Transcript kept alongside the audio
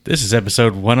This is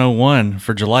episode 101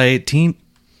 for July 18th,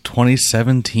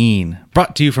 2017.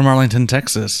 Brought to you from Arlington,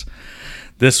 Texas.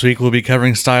 This week we'll be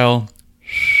covering style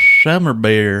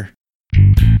Summerfest.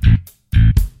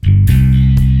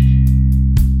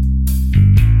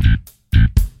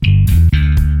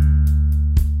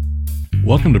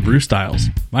 Welcome to Brew Styles.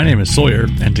 My name is Sawyer,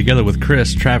 and together with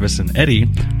Chris, Travis, and Eddie,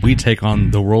 we take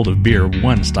on the world of beer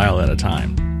one style at a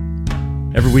time.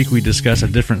 Every week we discuss a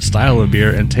different style of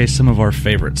beer and taste some of our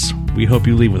favorites. We hope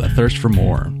you leave with a thirst for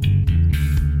more.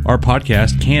 Our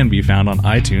podcast can be found on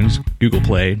iTunes, Google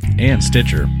Play, and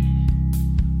Stitcher.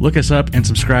 Look us up and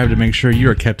subscribe to make sure you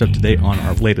are kept up to date on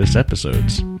our latest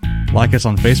episodes. Like us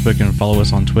on Facebook and follow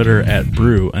us on Twitter at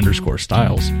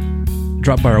brew_styles.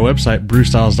 Drop by our website,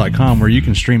 brewstyles.com, where you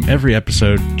can stream every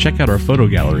episode, check out our photo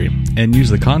gallery, and use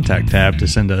the contact tab to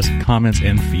send us comments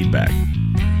and feedback.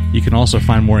 You can also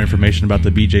find more information about the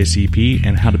BJCP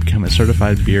and how to become a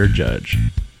certified beer judge.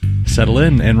 Settle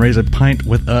in and raise a pint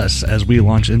with us as we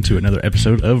launch into another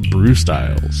episode of Brew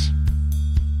Styles.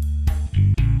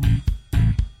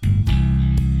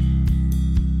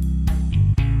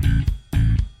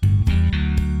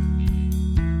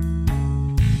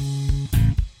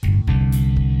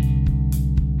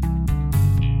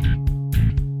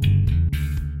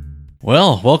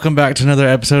 Well, welcome back to another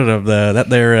episode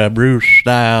of Brew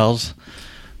Styles.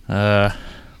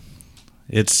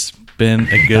 It's been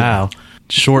a good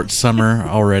short summer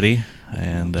already,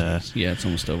 and yeah, it's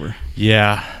almost over.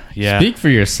 Yeah. Speak for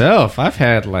yourself. I've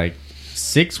had like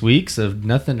 6 weeks of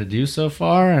nothing to do so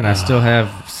far, and I still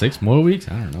have 6 more weeks.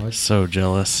 I don't know. It's so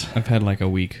jealous. I've had like a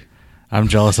week. I'm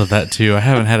jealous of that too. I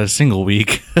haven't had a single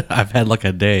week. I've had like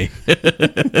a day.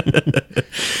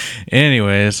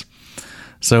 Anyways.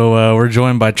 So we're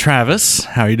joined by Travis.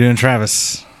 How are you doing,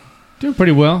 Travis? Doing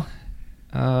pretty well.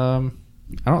 I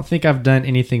don't think I've done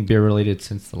anything beer related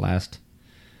since the last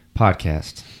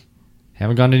podcast.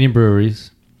 Haven't gone to any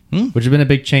breweries, which has been a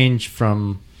big change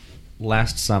from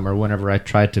last summer whenever I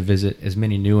tried to visit as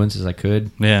many new ones as I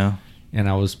could. Yeah. And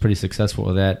I was pretty successful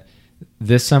with that.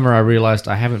 This summer I realized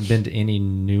I haven't been to any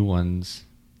new ones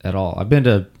at all. I've been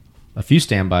to a few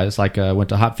standbys, like I went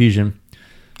to Hop Fusion.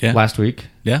 Yeah. Last week,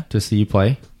 to see you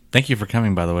play. Thank you for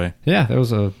coming, by the way. Yeah, that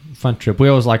was a fun trip. We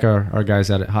always like our guys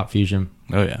out at Hop Fusion.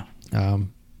 Oh yeah,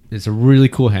 it's a really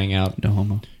cool hangout. No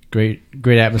homo. Great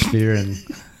atmosphere, and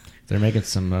they're making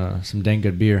some dang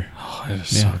good beer. Oh, it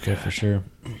is so good for sure.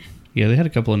 Yeah, they had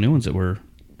a couple of new ones that were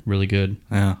really good.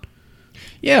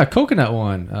 Yeah, coconut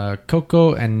one,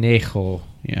 Coco Añejo.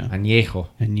 Yeah, Añejo.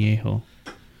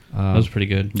 That was pretty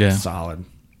good. Yeah, solid.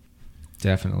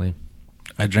 Definitely.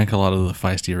 I drank a lot of the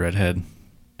feisty redhead.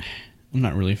 I'm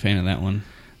not really a fan of that one.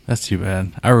 That's too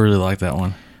bad. I really like that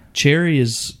one. Cherry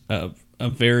is a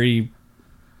very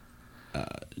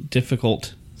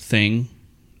difficult thing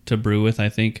to brew with, I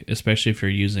think, especially if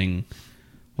you're using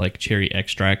like cherry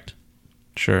extract.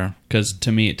 Sure. Because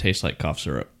to me, it tastes like cough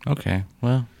syrup. Okay,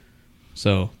 well.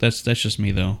 So that's just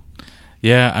me, though.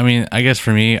 Yeah, I mean, I guess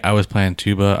for me, I was playing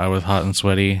tuba. I was hot and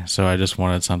sweaty, so I just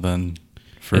wanted something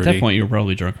fruity. At that point, you were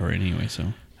probably drunk already anyway,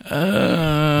 so.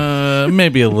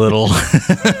 Maybe a little.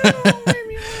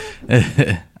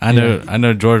 I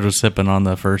know George was sipping on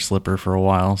the first slipper for a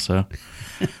while, so.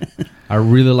 I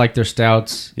really like their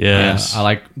stouts. Yes. I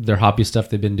like their hoppy stuff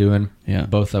they've been doing. Yeah.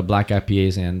 Both black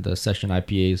IPAs and the session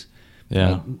IPAs.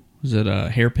 Yeah. Was it a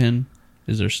hairpin?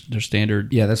 Is their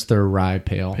standard? Yeah, that's their rye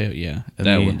pale. Yeah. And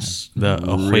that one's the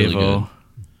really Ojuevo. good.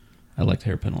 I like the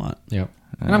hairpin a lot. Yep.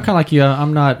 And I'm kind of like you.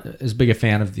 I'm not as big a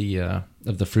fan of the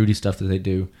fruity stuff that they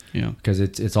do. Yeah. Because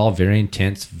it's all very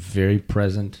intense, very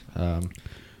present.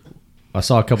 I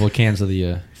saw a couple of cans of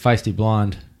the Feisty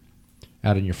Blonde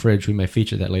out in your fridge. We may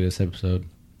feature that latest episode.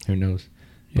 Who knows?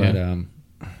 But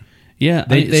yeah,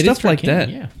 they stuff like that.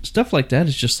 Yeah. Stuff like that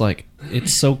is just like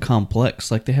it's so complex.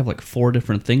 Like they have like 4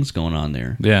 different things going on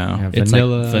there. Yeah. It's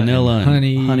vanilla, like vanilla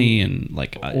and honey and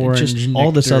like orange just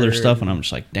all this other nectar. stuff, and I'm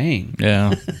just like, dang.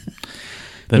 Yeah.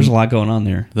 There's a lot going on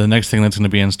there. The next thing that's going to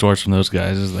be in stores from those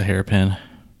guys is the hairpin.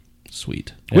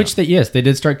 Sweet. Yeah. Which they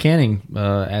did start canning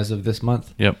as of this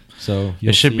month. Yep. So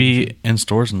it should be in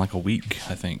stores in like a week,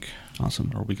 I think.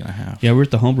 Awesome. Or a week and a half. Yeah, we were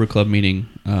at the Homebrew Club meeting,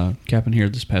 capping here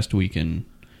this past week, and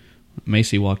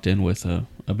Macy walked in with a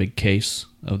big case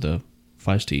of the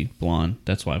Feisty Blonde.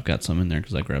 That's why I've got some in there,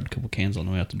 because I grabbed a couple cans on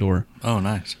the way out the door. Oh,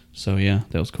 nice. So, yeah,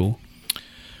 that was cool.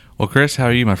 Well, Chris, how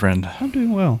are you, my friend? I'm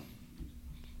doing well.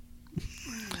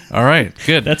 All right,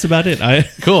 good. That's about it.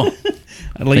 Cool.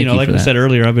 Like I said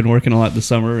earlier, I've been working a lot this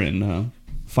summer and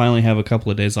finally have a couple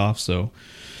of days off. So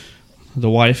the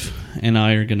wife and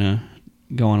I are going to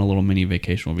go on a little mini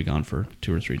vacation. We'll be gone for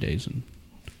 2 or 3 days. And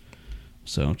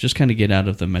So just kind of get out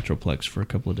of the Metroplex for a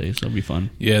couple of days. That'll be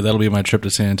fun. Yeah, that'll be my trip to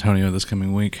San Antonio this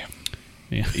coming week.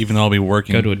 Yeah. Even though I'll be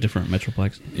working. Go to a different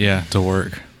Metroplex. Yeah, to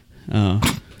work.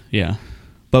 Yeah.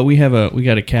 But we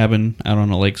got a cabin out on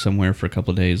a lake somewhere for a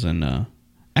couple of days, and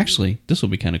actually, this will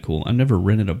be kind of cool. I've never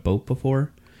rented a boat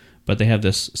before, but they have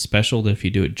this special that if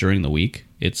you do it during the week,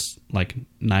 it's like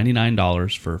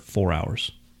 $99 for 4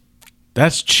 hours.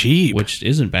 That's cheap. Which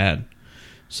isn't bad.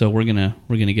 So we're gonna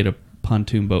get a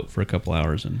pontoon boat for a couple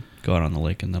hours and go out on the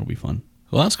lake, and that'll be fun.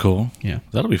 Well, that's cool. Yeah.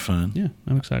 That'll be fun. Yeah,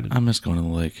 I'm excited. I miss going to the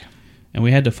lake. And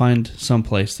we had to find some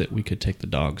place that we could take the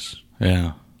dogs.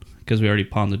 Yeah. Because we already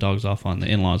pawned the dogs off on the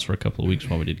in-laws for a couple of weeks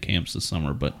while we did camps this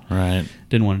summer, but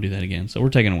didn't want to do that again. So we're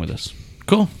taking them with us.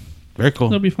 Cool. Very cool.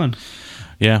 It'll be fun.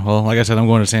 Yeah, well, like I said, I'm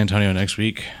going to San Antonio next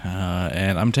week,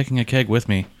 and I'm taking a keg with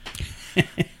me.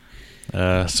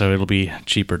 So it'll be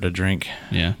cheaper to drink.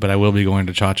 Yeah. But I will be going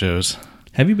to Chacho's.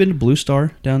 Have you been to Blue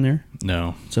Star down there?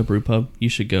 No. It's a brew pub. You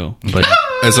should go. But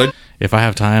if I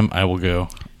have time, I will go.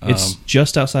 It's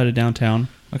just outside of downtown.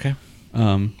 Okay.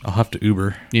 I'll have to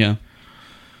Uber. Yeah.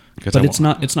 But it's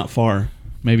not far.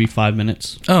 Maybe 5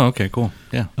 minutes. Oh, okay, cool.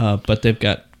 Yeah. But they've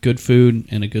got good food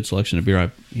and a good selection of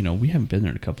beer. We haven't been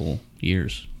there in a couple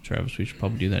years, Travis. We should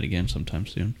probably do that again sometime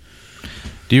soon.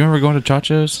 Do you remember going to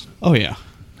Chacho's? Oh, yeah.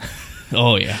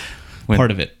 Oh, yeah. When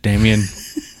part of it. Damien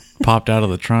popped out of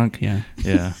the trunk? Yeah.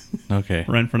 Yeah. Okay.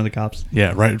 Right in front of the cops?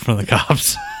 Yeah, right in front of the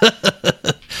cops.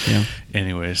 Yeah.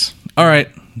 Anyways. All right.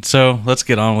 So let's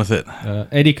get on with it.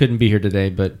 Eddie couldn't be here today,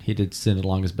 but he did send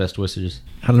along his best wishes.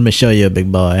 Let me show you a big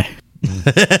boy.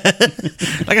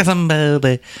 I got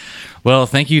somebody. Well,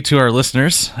 thank you to our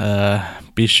listeners.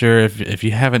 Be sure, if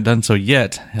you haven't done so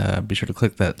yet, be sure to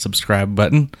click that subscribe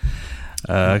button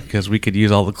because we could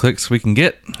use all the clicks we can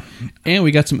get. And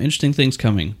we got some interesting things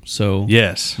coming. So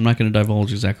yes, I'm not going to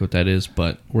divulge exactly what that is,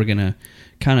 but we're going to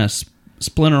kind of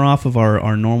splinter off of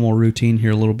our normal routine here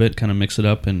a little bit, kind of mix it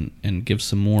up and give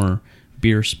some more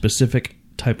beer-specific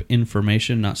type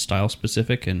information, not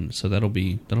style-specific, and so that'll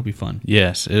be fun.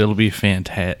 Yes, it'll be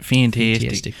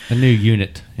fantastic. A new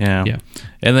unit. Yeah.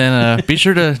 And then be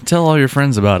sure to tell all your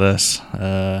friends about us.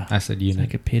 I said unit.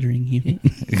 Like a pittering unit.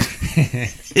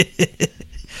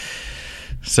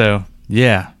 So,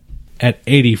 yeah. At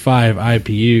 85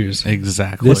 IPUs.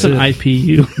 Exactly. What's an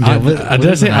IPU? Did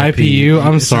I say IPU?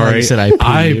 I'm sorry. You said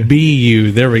IPU.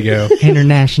 IBU. There we go.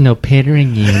 International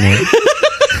Pittering Unit.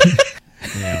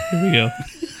 Yeah. Here we go.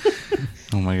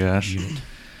 Oh my gosh.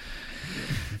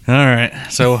 All right.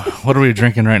 So, what are we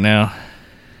drinking right now?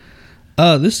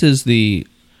 This is the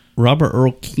Robert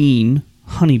Earl Keen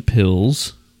Honey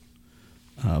Pills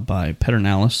by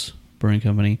Pedernales Brewing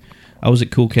Company. I was at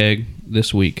Cool Keg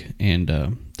this week,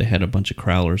 and they had a bunch of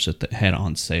crowlers that they had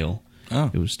on sale. Oh.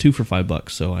 It was 2 for $5,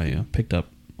 so I picked up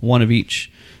one of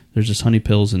each. There's this Honey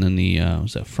Pills, and then the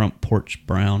was that Front Porch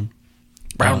Brown.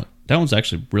 That one's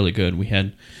actually really good. We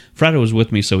had Friday was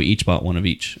with me, so we each bought one of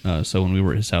each. So when we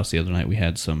were at his house the other night, we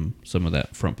had some of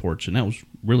that Front Porch, and that was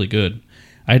really good.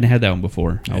 I hadn't had that one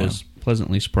before. I was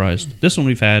pleasantly surprised. This one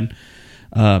we've had.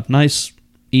 Nice,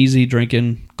 easy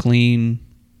drinking, clean,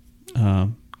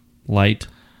 light.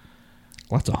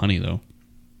 Lots of honey, though.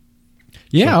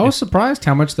 Yeah, I was surprised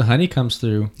how much the honey comes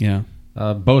through. Yeah.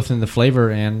 Both in the flavor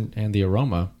and the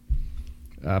aroma.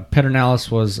 Pedernales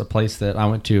was a place that I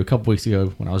went to a couple weeks ago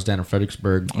when I was down in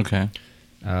Fredericksburg. Okay.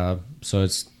 So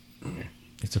it's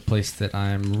a place that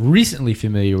I'm recently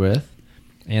familiar with.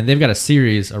 And they've got a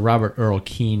series, a Robert Earl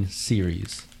Keen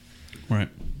series. Right.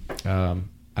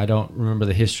 I don't remember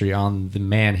the history on the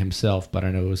man himself, but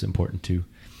I know it was important to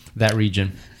that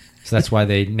region. So that's why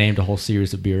they named a whole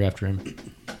series of beer after him.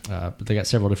 But they got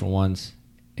several different ones.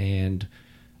 And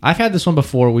I've had this one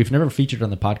before. We've never featured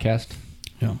on the podcast.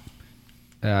 Yeah.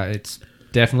 It's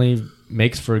definitely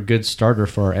makes for a good starter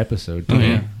for our episode. Oh,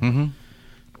 yeah. Mm-hmm.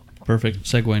 Perfect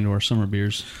segue into our summer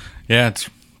beers. Yeah, it's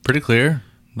pretty clear.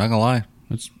 Not gonna lie.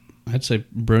 I'd say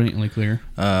brilliantly clear.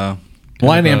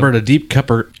 Light amber to deep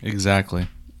copper. Exactly.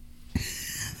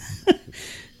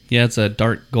 Yeah, it's a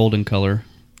dark golden color.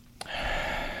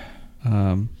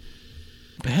 It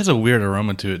has a weird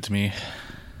aroma to it to me.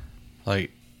 Like,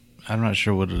 I'm not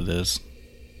sure what it is.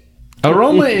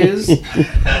 Aroma is...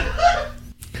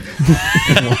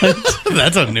 What?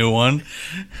 That's a new one.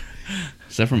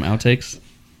 Is that from Outtakes?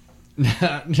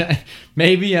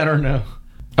 Maybe, I don't know.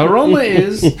 Aroma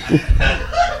is...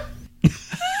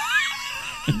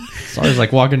 Sorry, it's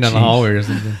like walking down the hallway or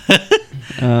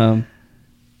something.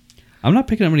 I'm not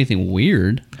picking up anything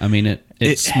weird. I mean,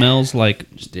 it smells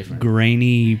like just different.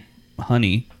 Grainy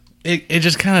honey. It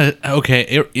just kind of...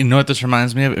 Okay, you know what this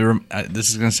reminds me of?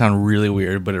 This is going to sound really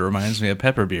weird, but it reminds me of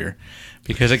pepper beer.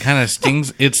 because it kind of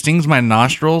stings. It stings my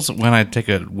nostrils when I take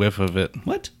a whiff of it.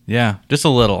 What? Yeah, just a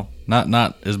little.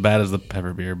 Not as bad as the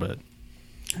pepper beer, but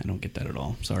I don't get that at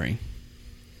all. Sorry.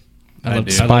 I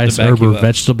do. Spice, back herb, you or up.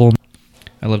 vegetable.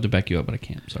 I love to back you up, but I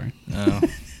can't. Sorry.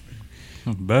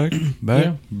 Back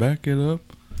it up.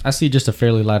 I see just a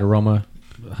fairly light aroma.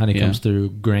 Honey Yeah. comes through,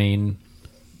 grain.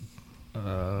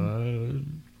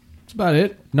 That's about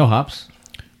it. No hops.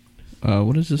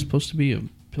 What is this supposed to be? A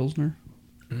Pilsner?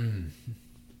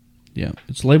 Yeah,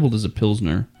 it's labeled as a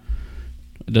Pilsner.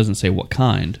 It doesn't say what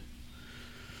kind.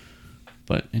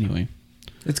 But anyway.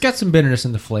 It's got some bitterness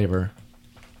in the flavor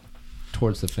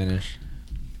towards the finish.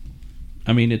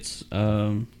 I mean, it's,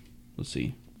 let's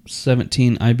see,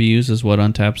 17 IBUs is what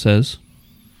Untappd says.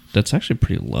 That's actually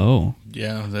pretty low.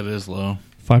 Yeah, that is low.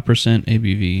 5%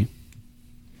 ABV.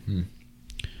 Let's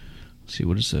see,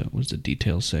 what does the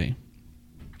details say?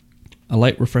 A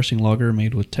light, refreshing lager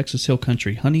made with Texas Hill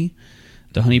Country honey.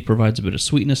 The honey provides a bit of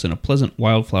sweetness and a pleasant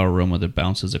wildflower aroma that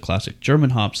bounces the classic German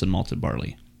hops and malted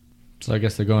barley. So I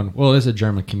guess they're going, well, it's a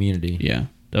German community. Yeah,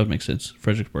 that would make sense.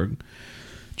 Fredericksburg.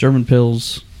 German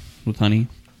pills with honey.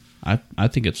 I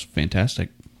think it's fantastic.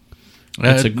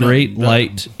 It's a great,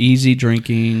 light, easy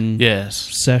drinking,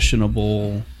 Yes.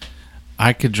 sessionable.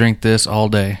 I could drink this all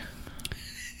day.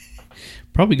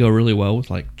 Probably go really well with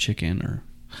like chicken or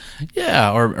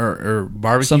Yeah, or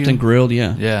barbecue. something grilled.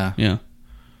 Yeah. Yeah. Yeah.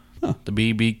 The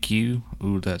BBQ.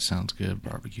 Ooh, that sounds good.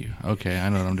 Barbecue. Okay, I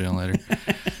know what I'm doing later.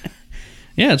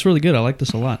 Yeah, it's really good. I like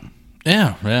this a lot.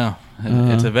 Yeah.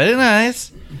 It's a very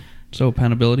nice. So,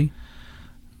 poundability?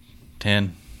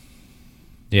 10.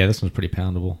 Yeah, this one's pretty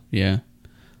poundable. Yeah.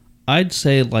 I'd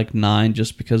say like 9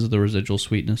 just because of the residual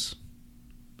sweetness.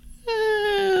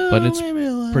 But it's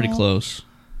pretty close.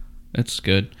 It's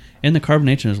good. And the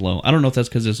carbonation is low. I don't know if that's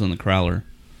because it's in the crowler.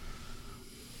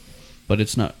 But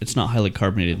it's not highly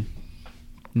carbonated.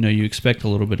 No, you expect a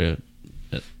little bit of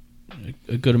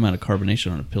a good amount of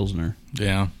carbonation on a Pilsner.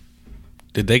 Yeah.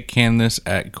 Did they can this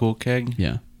at Cool Keg?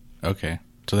 Yeah. Okay.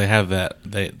 So they have that.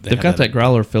 They've got that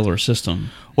growler filler system.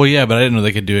 Well, yeah, but I didn't know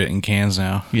they could do it in cans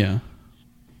now. Yeah.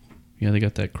 Yeah, they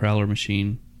got that growler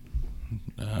machine.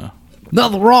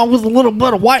 Nothing wrong with a little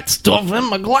bit of white stuff in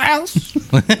my glass.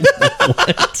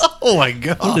 Oh my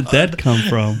god! Where did that come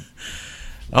from?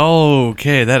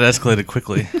 Okay, that escalated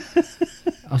quickly.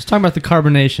 I was talking about the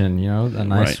carbonation, a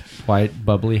nice Right. white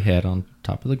bubbly head on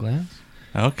top of the glass.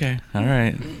 Okay, all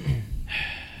right.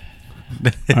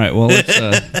 All right, well,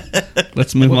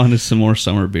 let's move on to some more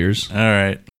summer beers. All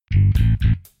right.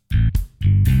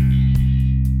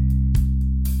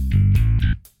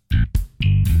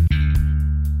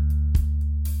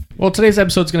 Well, today's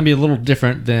episode is going to be a little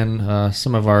different than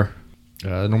some of our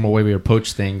normal way we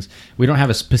approach things. We don't have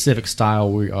a specific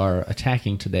style we are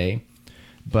attacking today,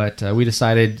 but we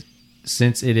decided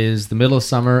since it is the middle of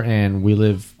summer and we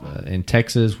live in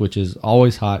Texas, which is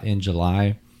always hot in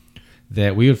July,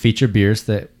 that we would feature beers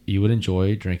that you would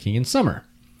enjoy drinking in summer.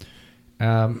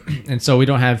 And so we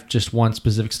don't have just one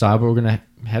specific style, but we're going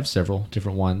to have several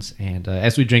different ones. And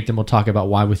as we drink them, we'll talk about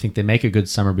why we think they make a good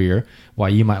summer beer, why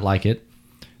you might like it.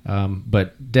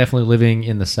 But definitely living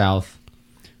in the South,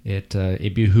 it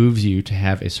behooves you to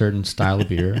have a certain style of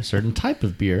beer, a certain type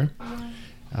of beer,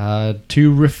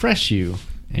 to refresh you.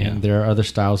 And there are other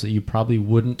styles that you probably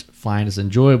wouldn't find as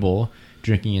enjoyable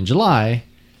drinking in July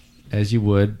as you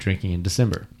would drinking in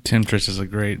December. Temptress is a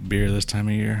great beer this time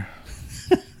of year.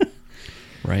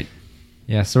 Right.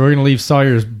 Yeah, so we're going to leave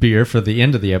Sawyer's beer for the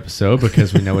end of the episode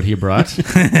because we know what he brought.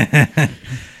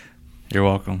 You're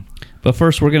welcome. But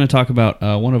first, we're going to talk about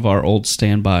one of our old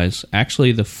standbys.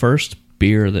 Actually, the first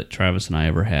beer that Travis and I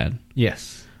ever had.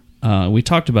 Yes. We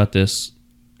talked about this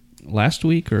last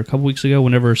week or a couple weeks ago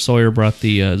whenever Sawyer brought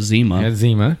the Zima. Yeah,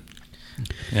 Zima.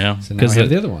 Yeah. So now we have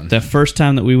the other one. That first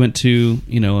time that we went to,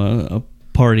 a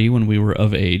party when we were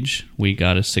of age, we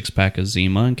got a 6-pack of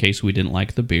Zima in case we didn't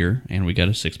like the beer, and we got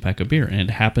a 6-pack of beer, and it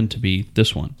happened to be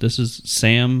this one. This is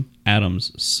Sam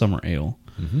Adams Summer Ale.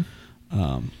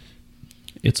 Mm-hmm.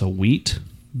 It's a wheat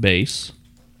base.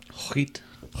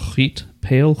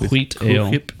 Pale wheat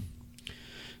ale.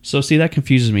 So see, that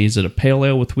confuses me. Is it a pale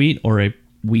ale with wheat or a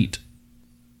wheat?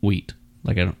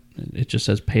 Like it just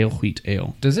says pale wheat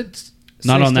ale. Does it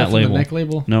Not say on that stuff in label. the neck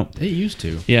label? No. It used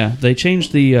to. Yeah, they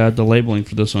changed the labeling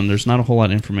for this one. There's not a whole lot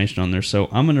of information on there, so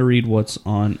I'm going to read what's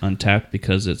on Untappd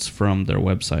because it's from their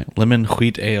website. Lemon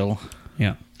wheat ale.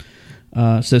 Yeah.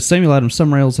 It says Samuel Adams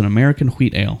Summer Ale is an American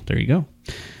wheat ale. There you go.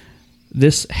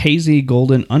 This hazy,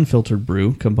 golden, unfiltered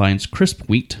brew combines crisp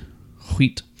wheat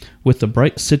with the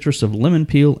bright citrus of lemon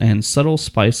peel and subtle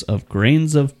spice of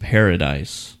grains of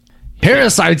paradise.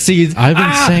 Parasite seeds. I've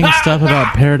been saying stuff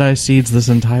about paradise seeds this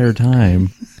entire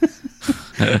time.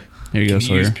 There you go,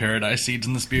 Sawyer. paradise seeds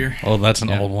in this beer? Oh, that's an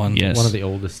old one. Yes. One of the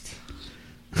oldest.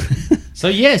 So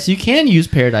yes, you can use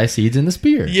paradise seeds in this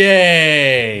beer.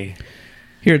 Yay!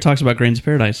 Here it talks about grains of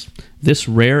paradise. This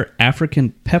rare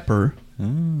African pepper,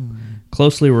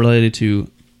 closely related to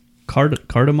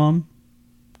cardamom,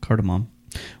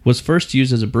 was first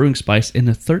used as a brewing spice in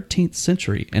the 13th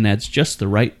century and adds just the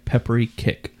right peppery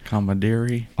kick.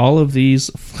 Camaraderie. All of these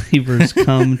flavors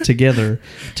come together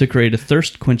to create a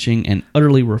thirst-quenching and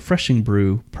utterly refreshing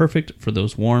brew, perfect for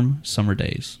those warm summer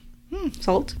days.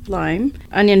 Salt, lime,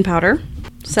 onion powder,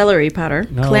 celery powder.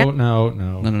 No.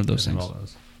 None of those Doesn't things. have all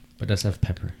those. But it does have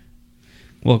pepper.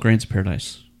 Well, grains of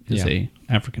paradise is Yeah. a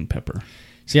African pepper.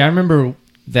 See, I remember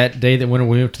that day that when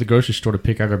we went to the grocery store to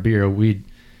pick out our beer,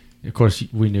 of course,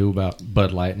 we knew about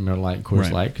Bud Light and Miller Lite and Coors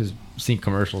Right. Light because seen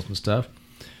commercials and stuff.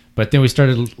 But then we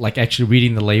started like actually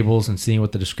reading the labels and seeing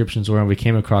what the descriptions were, and we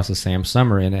came across a Sam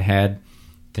Summer, and it had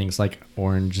things like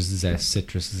orange zest,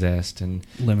 citrus zest, and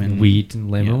Lemon. wheat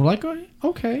and lemon. Yeah. We're like, oh,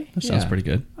 okay, That sounds pretty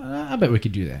good. I bet we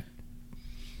could do that.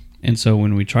 And so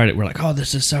when we tried it, we're like, oh,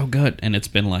 this is so good. And it's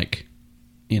been like,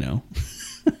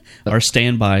 our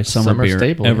standby summer beer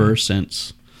staple, ever yeah.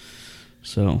 since.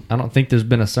 So, I don't think there's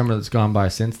been a summer that's gone by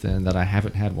since then that I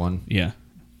haven't had one. yeah,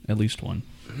 at least one.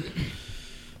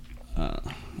 All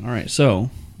right, so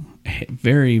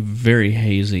very, very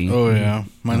hazy. Oh, yeah.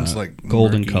 Mine's like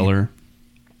golden murky. color.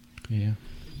 Yeah,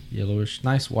 yellowish,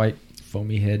 nice white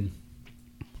foamy head.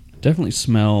 Definitely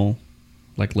smell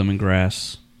like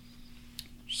lemongrass,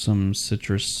 some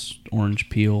citrus, orange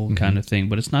peel kind of thing,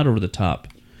 but it's not over the top.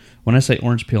 When I say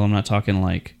orange peel, I'm not talking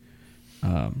like,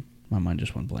 my mind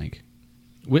just went blank.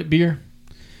 Wit beer.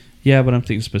 Yeah, but I'm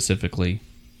thinking specifically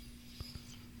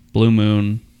Blue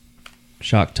Moon,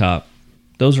 Shock Top.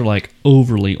 Those are like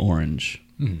overly orange.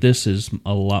 This is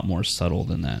a lot more subtle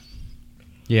than that.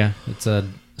 Yeah, it's a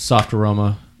soft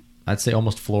aroma. I'd say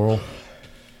almost floral.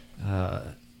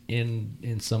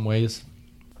 In some ways,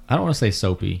 I don't want to say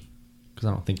soapy because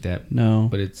I don't think that. No.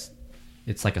 but it's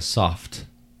like a soft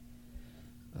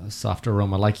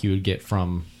aroma like you would get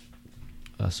from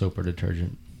a soap or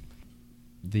detergent.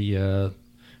 The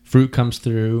fruit comes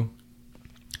through.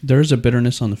 There's a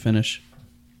bitterness on the finish.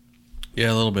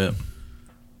 Yeah, a little bit.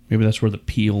 Maybe that's where the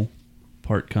peel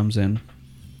part comes in.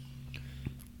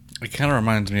 It kind of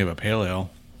reminds me of a pale ale.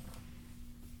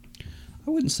 I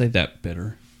wouldn't say that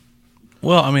bitter.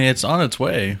 Well, I mean, it's on its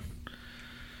way.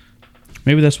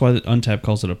 Maybe that's why the Untappd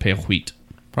calls it a pale wheat.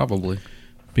 Probably.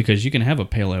 Because you can have a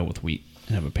pale ale with wheat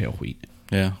and have a pale wheat.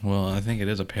 Yeah, well, I think it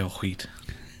is a pale wheat.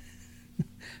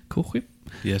 Cool whip.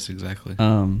 Yes, exactly.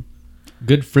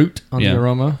 Good fruit on Yeah. the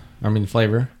aroma. I mean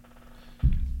flavor.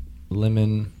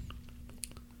 Lemon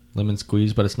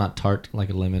squeeze, but it's not tart like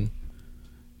a lemon.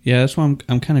 Yeah, that's why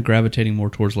I'm kind of gravitating more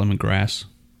towards lemongrass.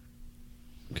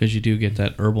 Because you do get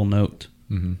that herbal note.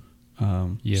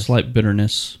 Mm-hmm. Yes. Slight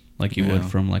bitterness like you would Yeah.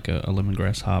 from like a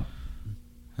lemongrass hop.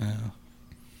 Yeah.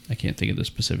 I can't think of the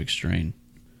specific strain.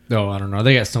 Oh, I don't know.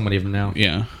 They got so many of them now.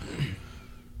 Yeah.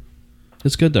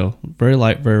 It's good though. Very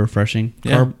light, very refreshing.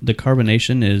 Yeah. The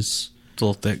carbonation is It's a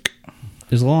little thick. a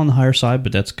little on the higher side,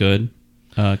 but that's good.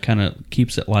 Kind of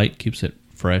keeps it light, keeps it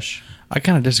fresh. I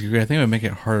kind of disagree. I think it would make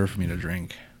it harder for me to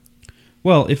drink.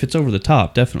 Well, if it's over the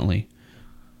top, definitely.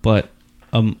 But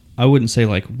I wouldn't say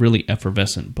like really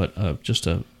effervescent, but just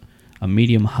a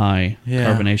medium high Yeah.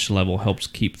 carbonation level helps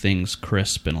keep things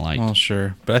crisp and light. Well,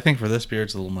 sure. But I think for this beer,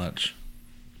 it's a little much.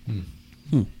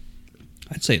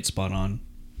 I'd say it's spot on.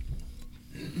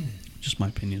 Just my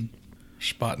opinion.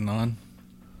 Spotting on.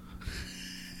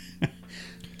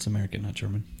 It's American, not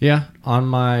German. Yeah, on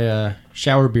my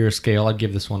shower beer scale, I'd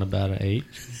give this one about an 8.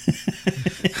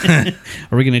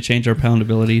 Are we going to change our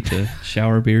poundability to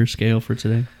shower beer scale for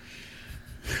today?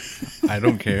 I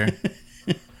don't care.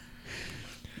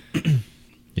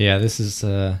 Yeah, this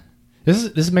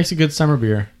makes a good summer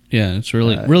beer. Yeah, it's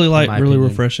really in light, my really opinion.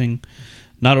 refreshing.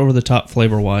 Not over the top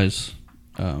flavor wise.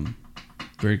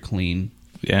 Very clean.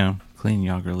 Yeah. Clean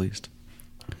Yager at least.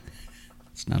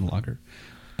 It's not a lager.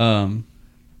 I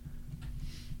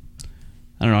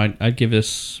don't know. I'd give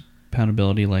this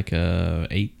poundability like a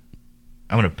 8.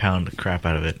 I'm gonna pound the crap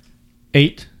out of it.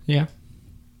 8, yeah.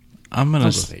 I'm gonna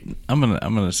I'll go with 8. I'm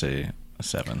gonna say a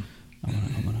 7.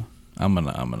 I'm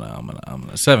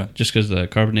gonna 7. just because of the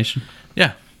carbonation.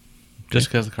 Yeah. Just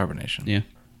because of the carbonation. Yeah.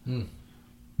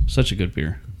 Such a good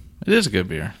beer. It is a good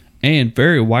beer. And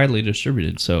very widely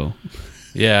distributed. So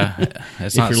Yeah.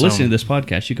 It's if not you're so, listening to this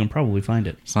podcast, you can probably find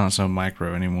it. It's not so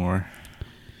micro anymore.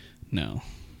 No.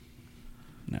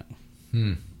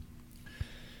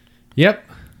 Yep.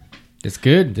 It's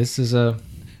good. This is there's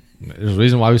a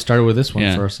reason why we started with this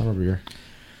one for our summer beer.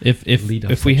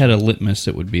 If we had a litmus,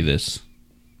 it would be this,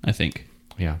 I think.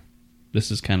 Yeah. This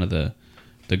is kind of the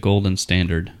golden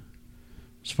standard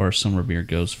as far as summer beer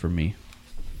goes for me.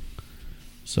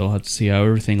 So I'll have to see how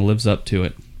everything lives up to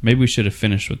it. Maybe we should have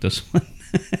finished with this one.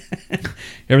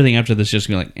 Everything after this just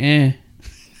going to be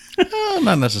like,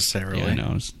 Not necessarily. Yeah, I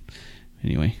know.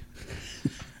 Anyway.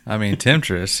 I mean,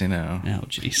 Temptress, Oh,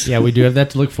 jeez. Yeah, we do have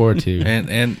that to look forward to. and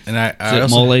I Is it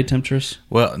also, Mole Temptress?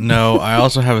 well, no, I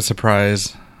also have a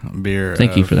surprise beer.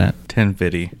 Thank you for that.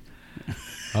 1050.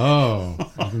 Oh,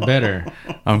 even better.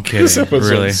 I'm kidding.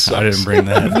 Really, I didn't bring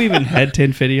Have that. we even had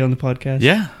 1050 on the podcast?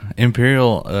 Yeah,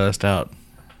 Imperial Stout.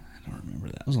 I don't remember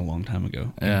that. That was a long time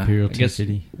ago. Yeah, Imperial I guess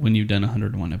City. when you've done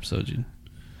 101 episodes, I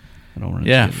don't remember.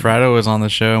 yeah. Frado was on the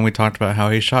show, and we talked about how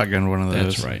he shotgunned one of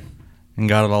those. That's right. And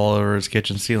got it all over his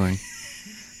kitchen ceiling.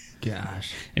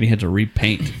 Gosh. And he had to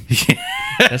repaint.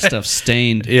 That stuff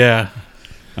stained. Yeah.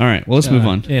 All right, well, let's move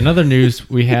on. In other news,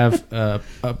 we have an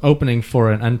opening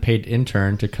for an unpaid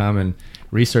intern to come and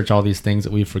research all these things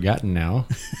that we've forgotten now.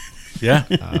 Yeah.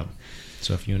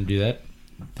 So if you want to do that,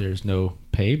 there's no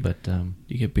pay, but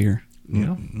You get beer. you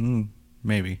know,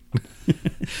 Maybe.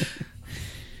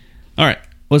 All right,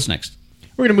 what's next?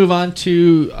 we're going to move on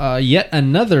to yet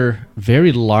another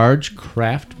very large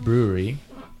craft brewery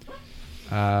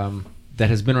that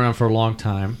has been around for a long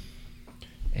time.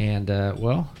 And,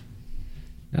 well,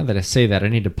 now that I say that, I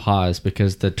need to pause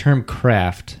because the term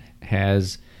craft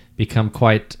has become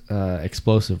quite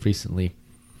explosive recently.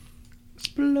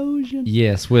 Explosion.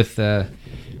 Yes, with the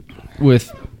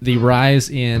rise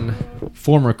in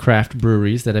former craft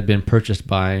breweries that have been purchased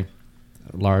by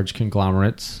large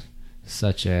conglomerates,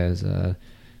 such as the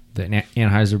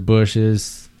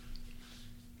Anheuser-Busch's.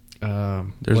 There's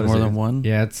what is more it? than one?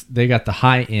 Yeah, they got the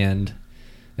high end.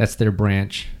 That's their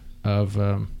branch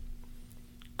of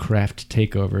craft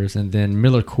takeovers, and then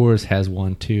Miller Coors has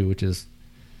one too, which is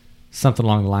something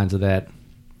along the lines of that.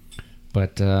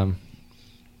 But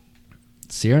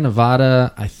Sierra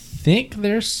Nevada, I think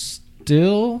they're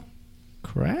still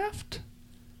craft.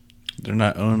 They're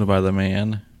not owned by the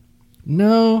man.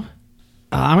 No,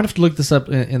 I'm gonna have to look this up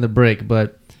in the break,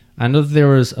 but I know that there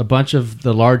was a bunch of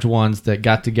the large ones that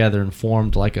got together and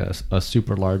formed like a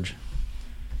super large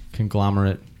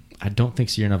conglomerate. I don't think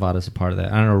Sierra Nevada is a part of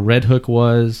that. I don't know. Red Hook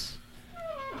was,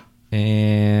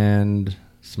 and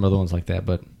some other ones like that.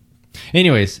 But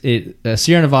anyways,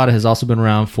 Sierra Nevada has also been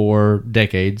around for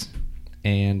decades,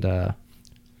 and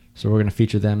so we're going to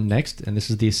feature them next. And this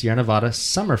is the Sierra Nevada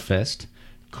Summerfest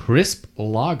Crisp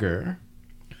Lager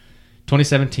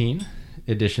 2017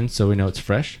 edition, so we know it's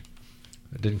fresh.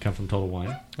 It didn't come from Total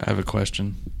Wine. I have a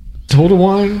question. Total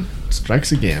Wine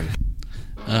strikes again.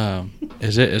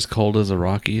 Is it as cold as the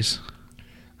Rockies?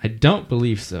 I don't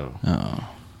believe so. Oh.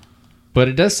 But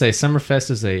it does say Summerfest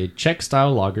is a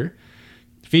Czech-style lager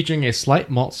featuring a slight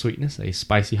malt sweetness, a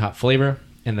spicy hot flavor,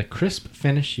 and the crisp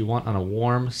finish you want on a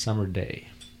warm summer day.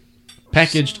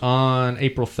 Packaged on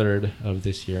April 3rd of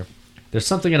this year. There's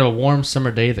something in a warm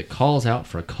summer day that calls out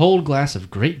for a cold glass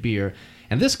of great beer,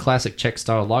 and this classic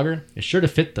Czech-style lager is sure to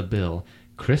fit the bill.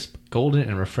 Crisp, golden,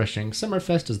 and refreshing,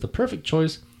 Summerfest is the perfect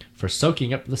choice for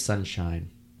soaking up the sunshine.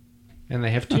 And they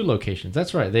have two locations.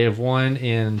 That's right. They have one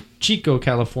in Chico,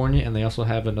 California, and they also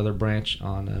have another branch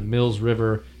on Mills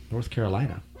River, North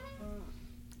Carolina.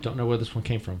 Don't know where this one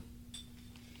came from.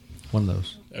 One of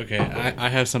those. Okay, I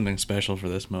have something special for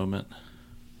this moment.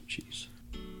 Jeez.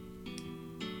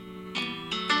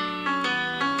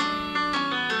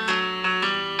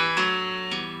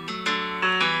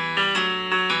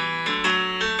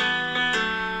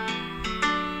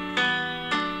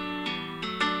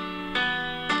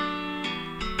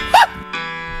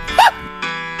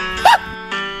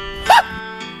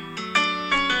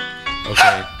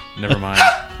 Okay, never mind.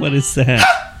 What is that?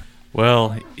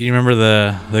 Well, you remember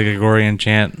the Gregorian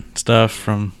chant stuff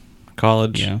from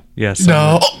college? Yeah.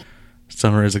 Yeah.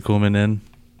 Summer is a Coolman Inn.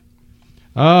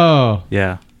 Oh,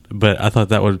 Yeah, but I thought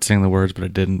that would sing the words, but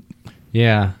it didn't.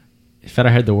 yeah. If I'd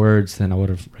heard the words, then I would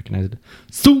have recognized it.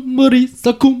 Somebody's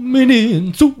a coming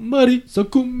in. Somebody's a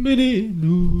coming in.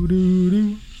 Doo, doo,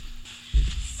 doo.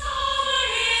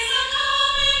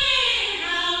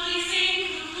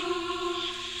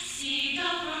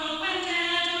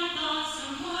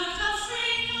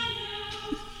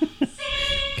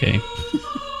 Okay.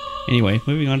 Anyway,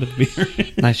 moving on to the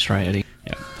beer. Nice try, Eddie.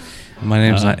 Yeah. My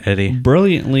name's not Eddie.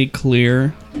 Brilliantly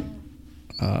clear.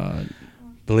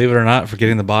 Believe it or not,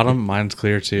 forgetting the bottom, mine's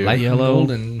clear too. Light Yellow.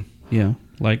 gold and Yeah,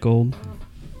 light gold.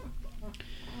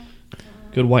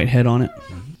 Good white head on it.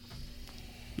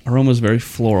 Aroma's very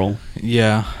floral.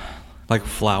 Yeah, Like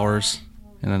flowers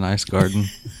in a nice garden.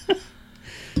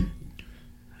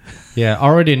 Yeah,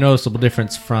 already a noticeable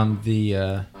difference from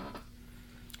the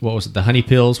what was it? The Honey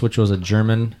Pils, which was a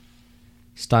German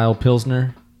style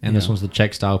pilsner, and this one's the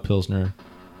Czech style pilsner.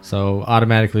 So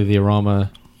automatically, the aroma,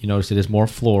 you notice it is more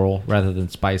floral rather than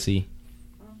spicy.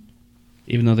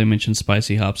 Even though they mentioned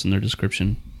spicy hops in their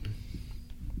description.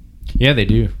 Yeah, they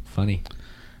do. Funny.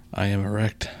 I am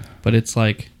erect. But it's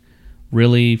like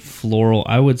really floral.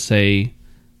 I would say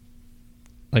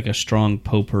like a strong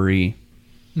potpourri.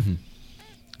 Mm-hmm.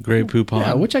 Grey Poupon.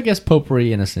 Yeah, which I guess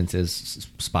potpourri in a sense is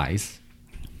spice.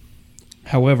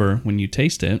 However, when you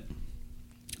taste it,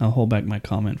 I'll hold back my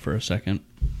comment for a second.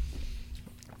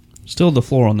 Still, the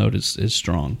floral note is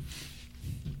strong,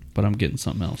 but I'm getting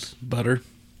something else. Butter.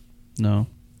 No.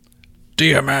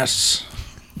 DMS.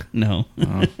 No.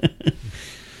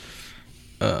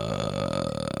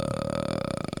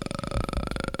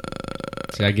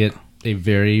 See, I get a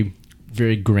very,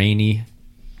 very grainy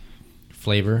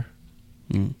flavor.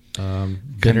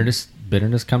 Bitterness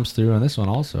comes through on this one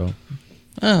also.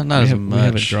 Not as much. We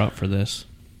have a drop for this.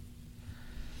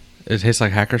 It tastes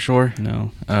like Hacker Shore?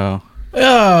 No. Oh.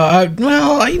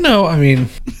 Well, you know, I mean...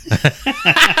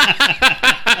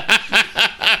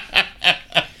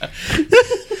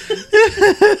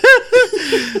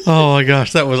 Oh my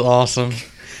gosh, that was awesome.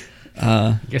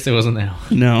 I guess it wasn't that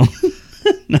one. No.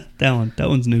 Not that one. That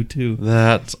one's new too.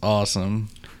 That's awesome.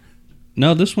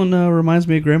 No, this one reminds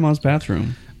me of Grandma's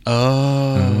bathroom.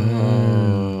 Oh.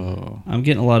 I'm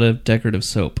getting a lot of decorative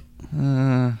soap.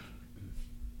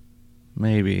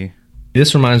 Maybe.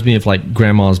 This reminds me of like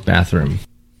Grandma's bathroom.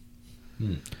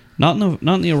 Not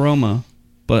in the aroma,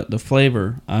 but the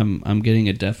flavor. I'm getting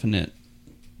a definite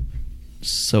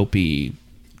soapy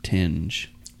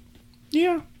tinge.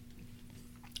 Yeah.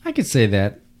 I could say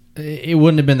that. It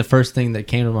wouldn't have been the first thing that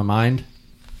came to my mind.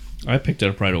 I picked it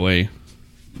up right away.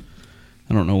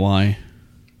 I don't know why.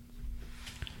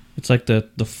 It's like the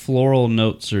floral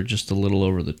notes are just a little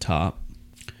over the top.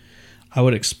 I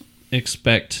would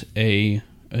expect a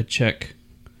Czech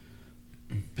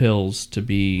pills to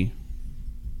be,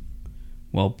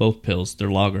 well, both pills, they're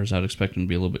lagers. I'd expect them to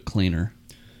be a little bit cleaner.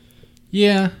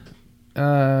 Yeah.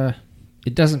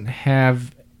 It doesn't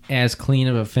have as clean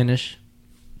of a finish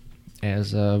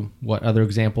as what other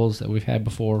examples that we've had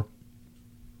before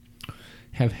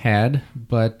have had,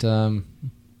 but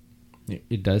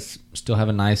it does still have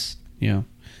a nice Yeah.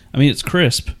 I mean, it's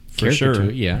crisp, for character sure. to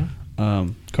it, yeah.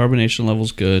 Carbonation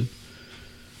level's good.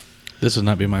 This would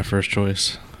not be my first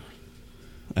choice.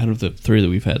 Out of the three that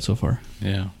we've had so far.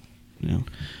 Yeah. Yeah.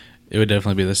 It would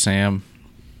definitely be the Sam.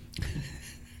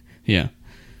 Yeah.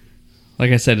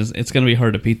 Like I said, it's going to be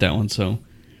hard to beat that one, so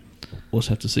we'll just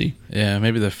have to see. Yeah,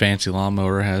 maybe the fancy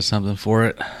lawnmower has something for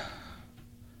it.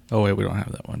 Oh, wait, we don't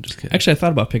have that one. Just kidding. Actually, I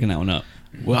thought about picking that one up.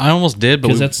 Well, I almost did, but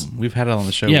 'Cause we've had it on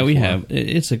the show Yeah, before. we have.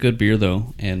 It's a good beer,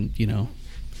 though, and, you know,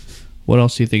 what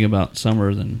else do you think about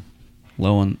summer than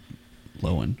mowing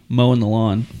the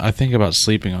lawn? I think about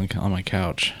sleeping on my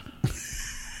couch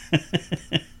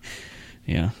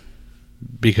Yeah.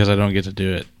 because I don't get to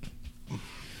do it.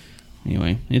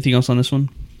 Anyway, anything else on this one?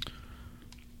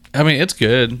 I mean, it's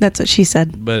good, That's what she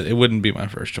said. but it wouldn't be my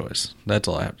first choice. That's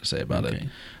all I have to say about it. Okay.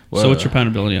 Well, So what's your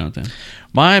poundability on it then?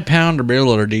 My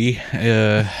poundability?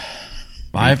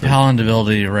 My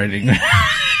palatability rating.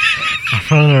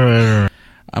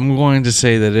 I'm going to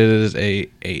say that it is a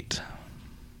 8.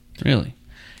 Really?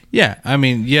 Yeah, I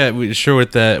mean, yeah, sure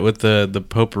with that, with the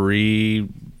potpourri,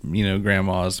 you know,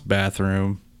 Grandma's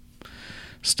bathroom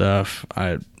stuff.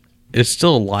 It's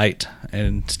still light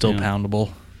and still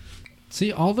poundable.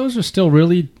 See, all those are still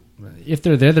really, if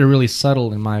they're there, they're really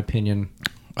subtle, in my opinion.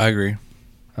 I agree.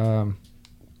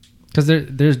 Because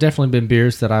there's definitely been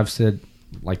beers that I've said,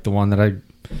 like the one that I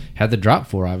had the drop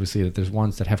for, obviously, that there's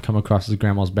ones that have come across as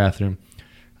Grandma's bathroom.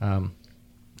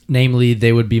 Namely,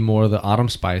 they would be more the autumn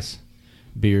spice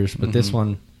beers, but this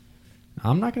one,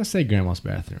 I'm not going to say Grandma's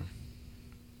bathroom.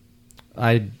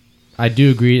 I do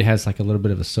agree it has like a little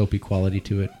bit of a soapy quality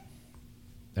to it,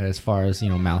 as far as, you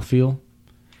know, mouthfeel,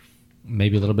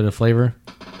 maybe a little bit of flavor,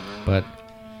 but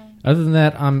other than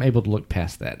that, I'm able to look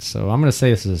past that. So I'm going to say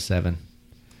this is a 7.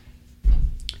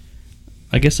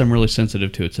 I guess I'm really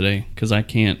sensitive to it today because I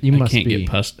can't get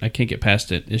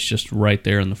past it. It's just right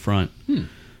there in the front.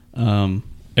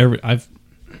 I've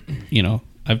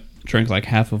drank like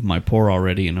half of my pour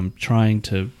already, and I'm trying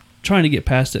to get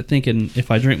past it, thinking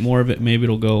if I drink more of it, maybe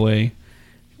it'll go away.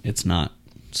 It's not.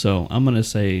 So I'm gonna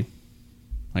say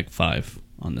like 5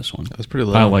 on this one. That's pretty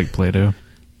low. I like Play-Doh.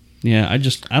 Yeah, I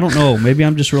don't know. Maybe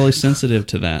I'm just really sensitive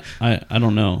to that. I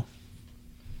don't know.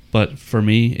 But for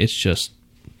me, it's just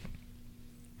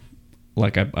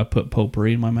like I put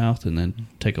potpourri in my mouth and then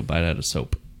take a bite out of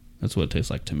soap. That's what it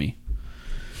tastes like to me.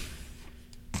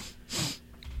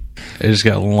 It just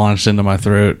got launched into my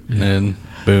throat, and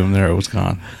boom, there it was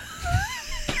gone.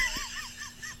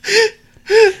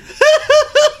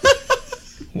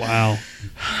 Wow.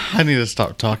 I need to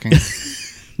stop talking.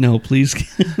 No, please,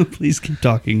 please keep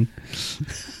talking.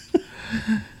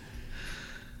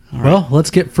 Well, let's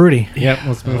get fruity. Yep,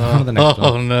 let's move on to the next one.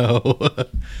 Oh, no.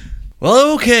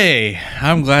 Well, okay.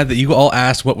 I'm glad that you all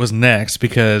asked what was next,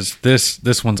 because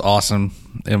this one's awesome,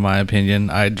 in my opinion.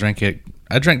 I drank 2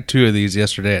 of these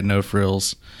yesterday at No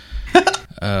Frills.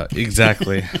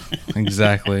 Exactly.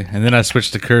 Exactly. And then I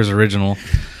switched to Kerr's Original.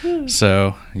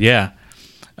 So, yeah.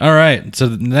 All right. So,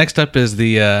 next up is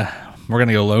we're going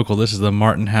to go local. This is the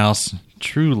Martin House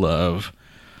True Love.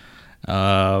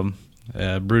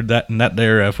 Brewed that in that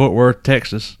there Fort Worth,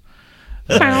 Texas.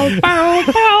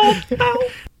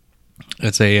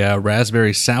 It's a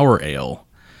raspberry sour ale,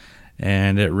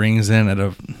 and it rings in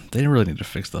at they really need to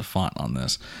fix the font on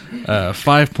this,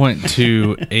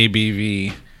 5.2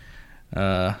 ABV,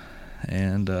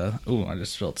 and I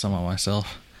just spilled some on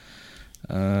myself.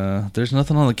 There's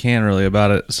nothing on the can really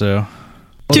about it, so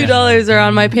 $2 are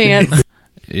on my pants.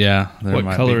 yeah.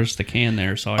 What color is the can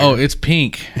there? Sorry. Oh, it's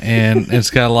pink, and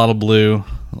it's got a lot of blue,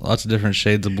 lots of different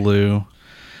shades of blue.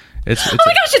 It's Oh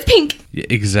my gosh, it's pink! Yeah,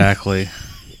 exactly.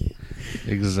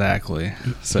 Exactly.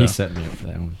 So He set me up for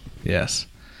that one. yes.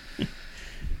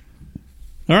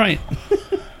 All right.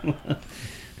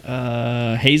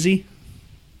 Hazy,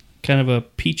 kind of a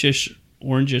peachish,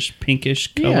 orangish,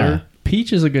 pinkish color. Yeah,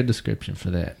 peach is a good description for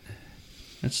that.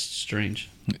 That's strange.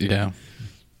 Yeah.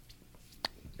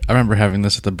 I remember having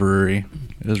this at the brewery.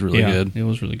 It was really good. It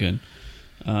was really good.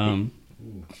 Pardon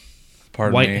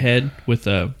White me. head with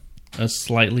a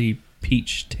slightly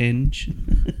peach tinge.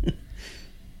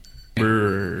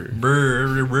 Oh,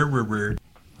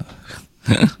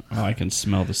 I can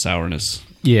smell the sourness.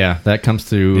 Yeah, that comes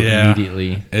through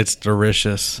immediately. It's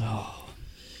delicious.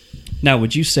 Now,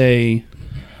 would you say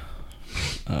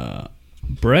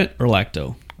Brett or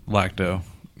Lacto? Lacto.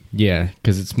 Yeah,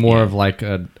 because it's more of like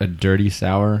a dirty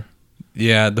sour.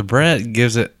 Yeah, the Brett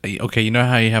gives it. Okay, you know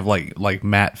how you have like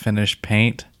matte finish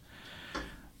paint.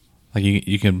 Like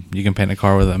you can paint a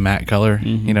car with a matte color.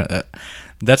 Mm-hmm. You know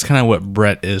that's kind of what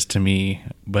Brett is to me,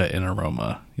 but in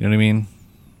aroma. You know what I mean?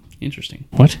 Interesting.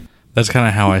 What? That's kind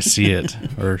of how I see it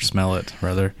or smell it,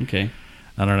 rather. Okay.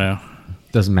 I don't know.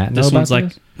 Does Matt know This about one's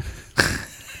like.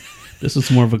 This is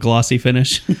more of a glossy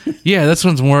finish. Yeah, this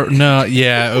one's more. No,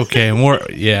 yeah, okay, more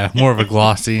of a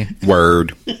glossy.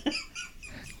 Word.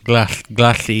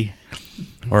 Glossy,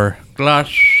 or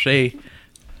glossy.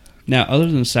 Now, other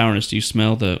than sourness, do you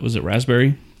smell was it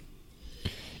raspberry?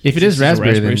 If it is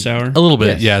raspberry, then sour? A little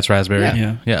bit. Yes. Yeah, it's raspberry.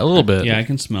 Yeah. Yeah, a little bit. Yeah, I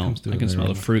can smell. Comes through I can the smell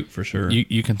the aroma. fruit for sure.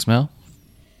 You can smell?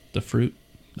 The fruit.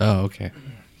 Oh, okay.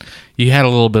 You had a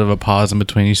little bit of a pause in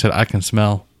between. You said, I can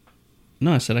smell.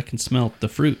 No, I said I can smell the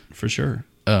fruit for sure.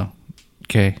 Oh,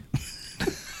 okay.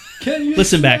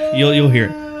 Listen back. You'll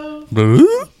hear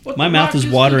it. My mouth is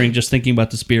watering just thinking about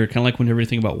this beer. Kind of like whenever you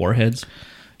think about Warheads.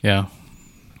 Yeah.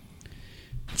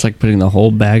 It's like putting the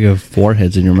whole bag of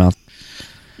Warheads in your mouth.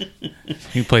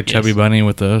 You play Chubby Bunny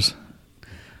with those.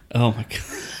 Oh my god!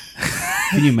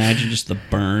 Can you imagine just the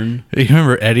burn? You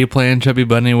remember Eddie playing Chubby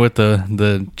Bunny with the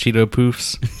Cheeto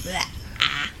poofs?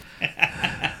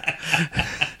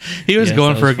 He was Yes,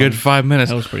 going that for was a good fun. 5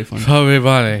 minutes. That was pretty fun. Chubby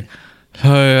Bunny.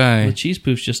 Chubby Bunny. The cheese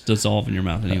poofs just dissolve in your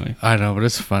mouth anyway. I know, but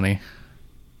it's funny.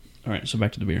 All right, so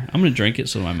back to the beer. I'm going to drink it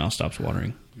so my mouth stops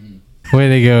watering. Way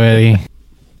to go, Eddie.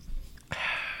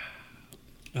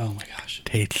 Oh my gosh,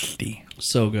 Tasty.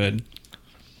 so good.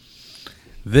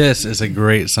 This is a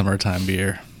great summertime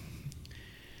beer.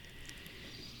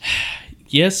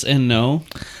 Yes and no.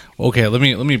 Okay, let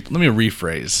me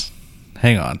rephrase.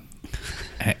 Hang on.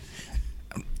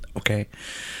 Okay.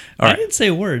 All I right. didn't say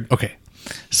a word. Okay.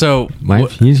 So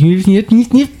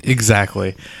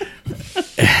exactly.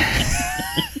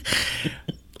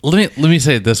 Let me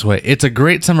say it this way. It's a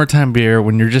great summertime beer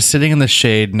when you're just sitting in the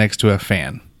shade next to a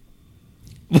fan.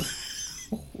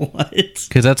 What?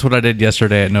 Because that's what I did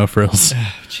yesterday at No Frills.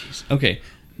 Jeez. Okay.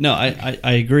 No, I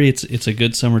agree. It's a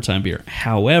good summertime beer.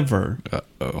 However,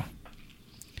 Uh-oh.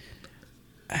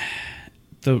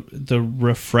 the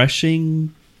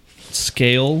refreshing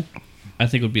scale, I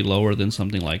think, would be lower than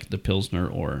something like the Pilsner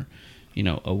or,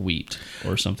 a wheat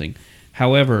or something.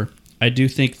 However, I do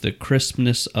think the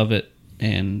crispness of it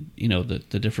and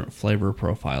the different flavor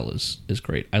profile is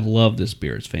great. I love this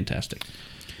beer. It's fantastic.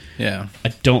 Yeah. I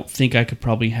don't think I could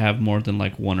probably have more than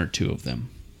like one or two of them.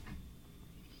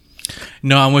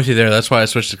 No, I'm with you there. That's why I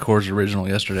switched to Coors Original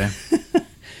yesterday.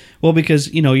 Well,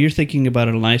 because, you're thinking about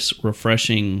a nice,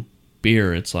 refreshing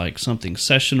beer. It's like something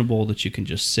sessionable that you can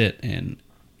just sit and,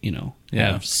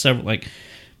 have several, like,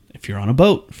 if you're on a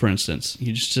boat, for instance,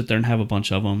 you just sit there and have a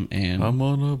bunch of them and I'm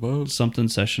on a boat. Something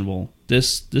sessionable.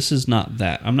 This is not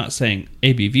that. I'm not saying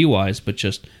ABV wise, but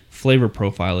just flavor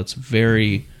profile. It's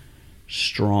very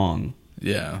strong.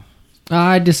 Yeah.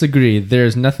 I disagree.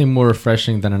 There's nothing more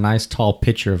refreshing than a nice tall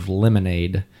pitcher of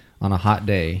lemonade on a hot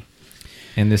day.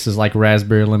 And this is like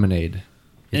raspberry lemonade.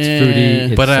 It's fruity,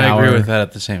 it's but I sour. agree with that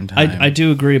at the same time. I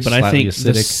do agree, but I Slightly think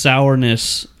the acidic.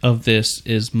 sourness of this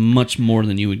is much more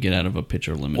than you would get out of a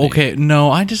pitcher of lemonade. Okay,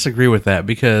 no, I disagree with that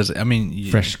because,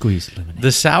 Fresh squeezed lemonade.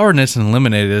 the sourness in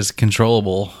lemonade is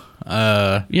controllable.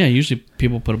 Yeah, usually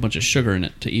people put a bunch of sugar in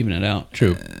it to even it out.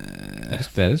 True.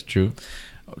 That is true.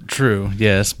 True,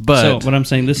 yes, but So, but I'm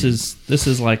saying this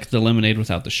is like the lemonade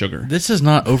without the sugar. this is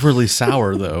not overly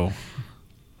sour, though.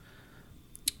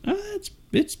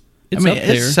 It's I mean, up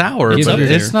there. it's sour, It's but up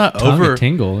there. it's not Tongue over. a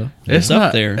tingle. It's up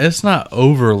not there. It's not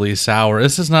overly sour.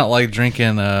 This is not like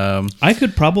drinking. I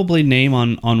could probably name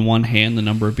on one hand the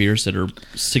number of beers that are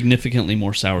significantly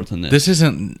more sour than this. This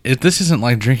isn't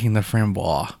like drinking the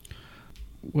framboise.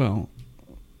 Well,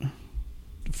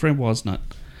 framboise not.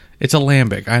 It's a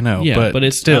lambic, I know, Yeah, but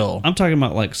it's still. I'm talking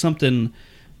about like something.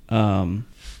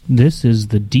 This is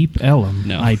the Deep Ellum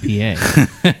No.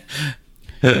 IPA.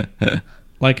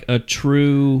 Like a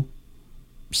true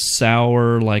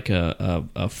sour, like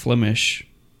a Flemish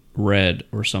red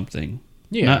or something.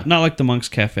 Yeah. Not like the Monk's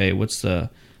Cafe. What's the...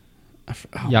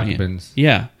 man. Jacobins.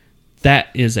 Yeah. That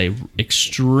is a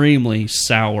extremely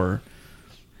sour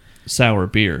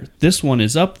beer. This one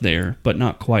is up there, but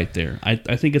not quite there. I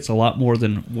think it's a lot more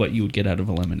than what you would get out of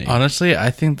a lemonade. Honestly,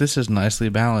 I think this is nicely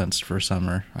balanced for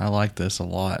summer. I like this a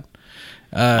lot.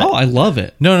 I love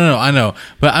it. No, I know.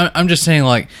 But I'm just saying,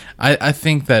 like, I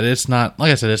think that it's not,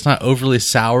 like I said, it's not overly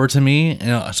sour to me,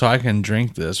 so I can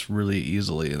drink this really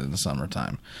easily in the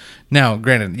summertime. Now,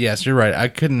 granted, yes, you're right. I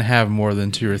couldn't have more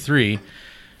than 2 or 3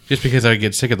 just because I'd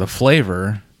get sick of the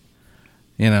flavor,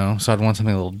 so I'd want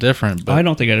something a little different. But I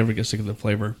don't think I'd ever get sick of the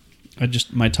flavor.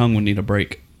 My tongue would need a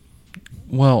break.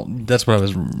 Well, that's what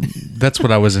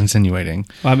I was insinuating.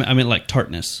 I mean, like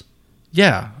tartness.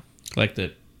 Yeah. Like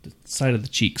the side of the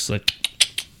cheeks, like.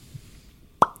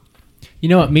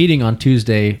 At meeting on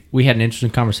Tuesday, we had an interesting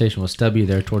conversation with Stubby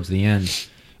there towards the end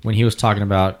when he was talking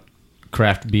about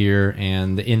craft beer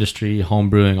and the industry, home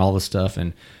brewing, all this stuff.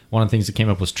 And one of the things that came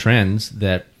up was trends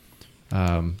that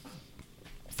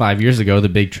 5 years ago, the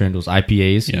big trend was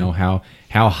IPAs. Yeah.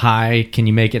 How high can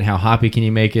you make it? How hoppy can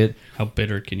you make it? How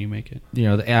bitter can you make it? The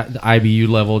IBU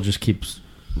level just keeps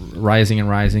rising and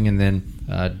rising. And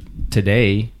then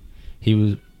today,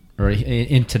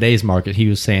 in today's market, he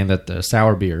was saying that the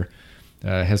sour beer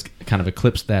has kind of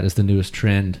eclipsed that as the newest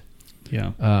trend.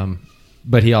 Yeah.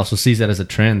 But he also sees that as a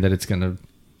trend that it's going to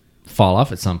fall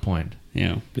off at some point.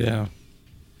 Yeah. Yeah.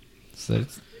 So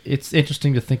it's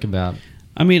interesting to think about.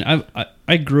 I mean,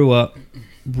 I grew up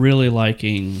really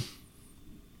liking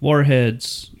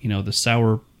Warheads, the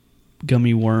sour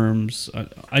gummy worms.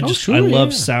 I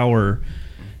love sour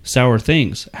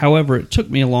things. However, it took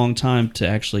me a long time to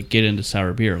actually get into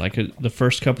sour beer. Like the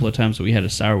first couple of times that we had a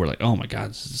sour, we're like, oh my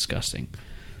God, this is disgusting.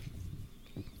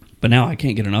 But now I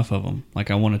can't get enough of them.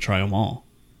 Like I want to try them all.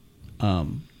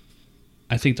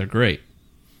 I think they're great.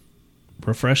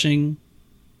 Refreshing,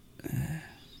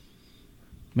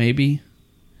 maybe.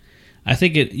 I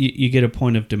think you get a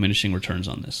point of diminishing returns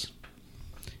on this.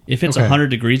 If it's 100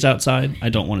 degrees outside, I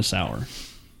don't want a sour.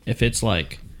 If it's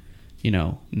like,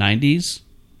 90s,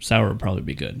 sour would probably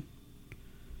be good.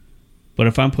 But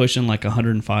if I'm pushing like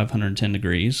 105, 110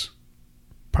 degrees,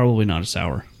 probably not a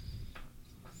sour.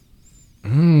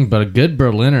 But a good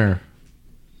Berliner,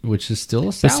 which is still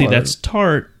a sour. But see, that's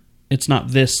tart. It's not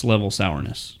this level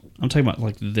sourness. I'm talking about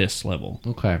like this level.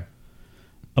 Okay.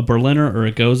 A Berliner or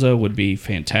a Goza would be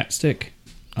fantastic.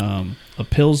 A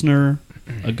Pilsner,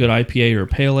 a good IPA or a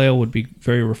Pale Ale would be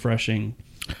very refreshing.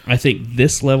 I think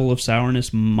this level of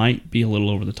sourness might be a little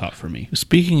over the top for me.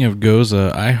 Speaking of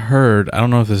Goza, I don't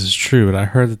know if this is true, but I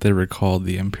heard that they were called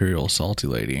the Imperial Salty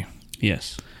Lady.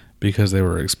 Yes. Because they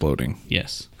were exploding.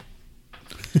 Yes.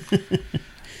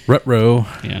 Retro.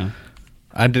 Yeah.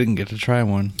 I didn't get to try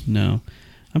one. No.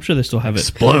 I'm sure they still have it.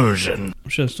 Explosion. I'm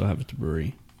sure they still have it at the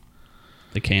brewery.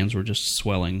 The cans were just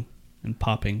swelling and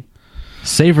popping.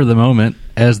 Savor the moment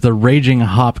as the raging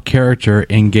hop character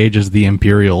engages the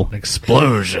Imperial.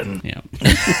 Explosion. Yeah.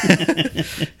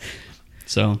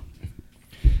 So.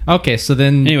 Okay, so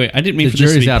then... Anyway, I didn't mean the for this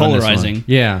to jury's be out on this one. polarizing.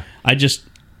 Yeah.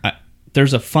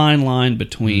 there's a fine line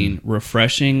between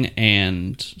refreshing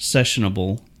and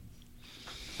sessionable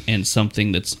and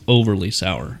something that's overly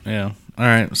sour. Yeah. All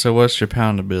right. So what's your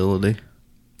poundability?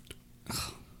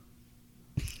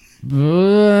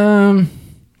 I'm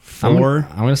 4.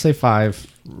 going to say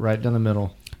 5, right down the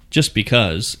middle. Just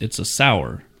because it's a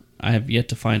sour. I have yet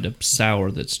to find a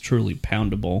sour that's truly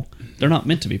poundable. They're not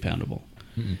meant to be poundable.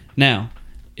 Mm-mm. Now,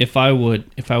 if I would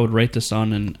rate this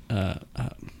on an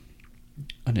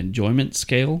enjoyment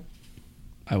scale,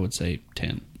 I would say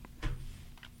 10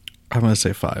 I'm going to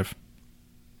say 5.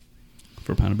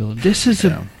 for poundability. This is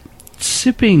a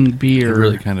sipping beer. It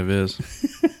really kind of is.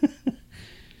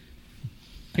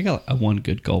 I got a one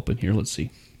good gulp in here. Let's see.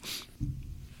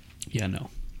 Yeah, no.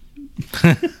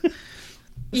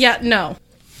 Yeah, no.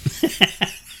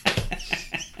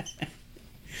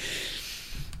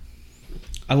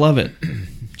 I love it.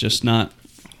 Just not.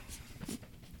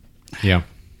 Yeah.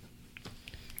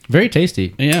 Very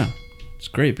tasty. Yeah, it's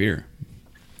great beer.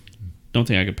 Don't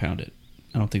think I could pound it.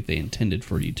 I don't think they intended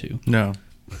for you to. No.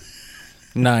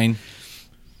 9.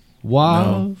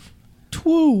 Wow.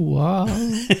 Twoo. Wow.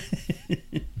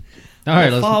 All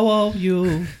right, follow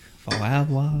you.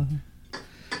 Follow.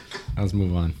 let's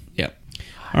move on. Yep.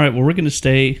 All right, well, we're going to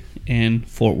stay in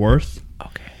Fort Worth.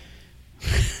 Okay.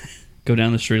 Go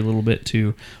down the street a little bit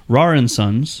to Rahr and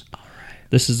Sons. All right.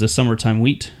 This is the summertime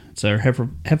wheat. It's our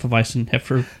Hefeweizen.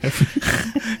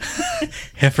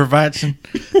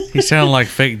 Hefeweizen. He sounded like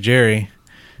fake Jerry.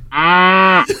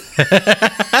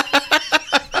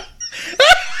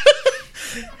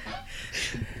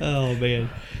 Oh, man.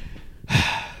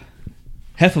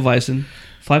 Hefeweizen,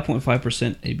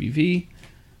 5.5%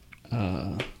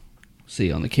 ABV.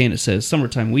 See, on the can it says,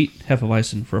 summertime wheat,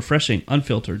 Hefeweizen, refreshing,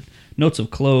 unfiltered, notes of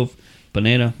clove,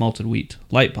 banana, malted wheat,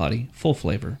 light body, full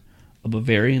flavor, a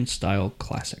Bavarian-style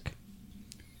classic.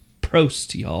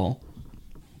 Prost, y'all.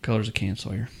 What color's a can,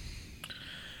 Sawyer?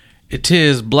 It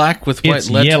is black with white It's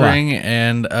lettering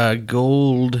and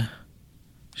gold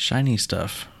shiny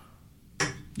stuff.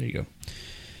 There you go.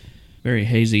 Very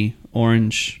hazy,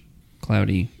 orange,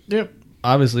 cloudy. Yep.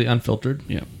 Obviously unfiltered.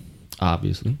 Yeah.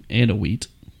 Obviously. And a wheat.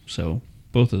 So,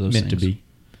 both of those Meant things. to be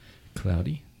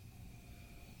cloudy.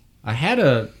 I had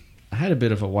a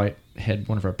bit of a white head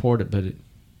whenever I poured it, but it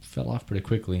fell off pretty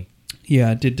quickly.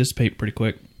 Yeah, it did dissipate pretty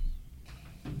quick.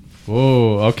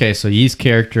 Whoa, okay, so yeast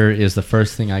character is the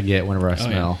first thing I get whenever I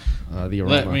smell the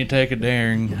aroma. Let me take a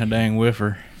dang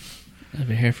whiffer.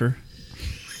 Have a heifer.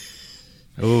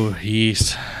 Oh,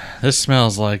 yeast. This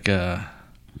smells like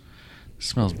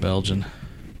smells Belgian.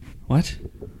 What?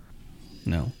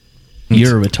 No.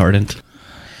 You're a retardant.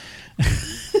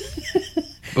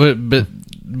 But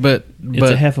It's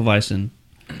a Hefeweizen.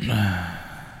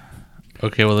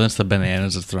 okay, well, that's the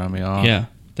bananas that's throwing me off. Yeah,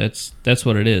 that's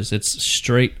what it is. It's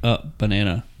straight up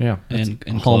banana. Yeah, and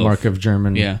hallmark clove. of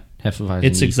German Yeah. Hefeweizen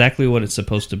It's yeast. exactly what it's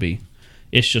supposed to be.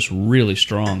 It's just really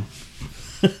strong.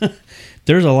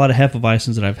 There's a lot of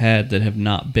Hefeweizens that I've had that have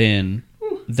not been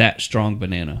that strong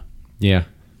banana. Yeah.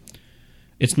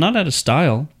 It's not out of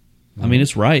style. I mean,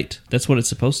 it's right. That's what it's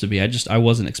supposed to be. I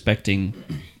wasn't expecting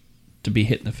to be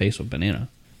hit in the face with banana.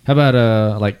 How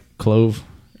about like clove?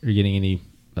 Are you getting any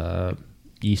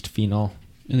yeast phenol?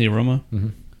 In the aroma? Mm-hmm.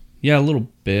 Yeah, a little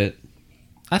bit.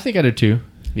 I think I do too.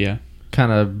 Yeah.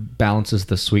 Kind of balances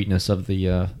the sweetness of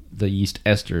the yeast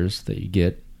esters that you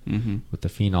get with the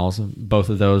phenols. Both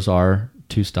of those are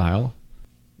to style.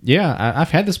 Yeah,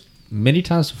 I've had this many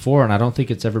times before, and I don't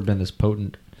think it's ever been this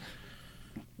potent.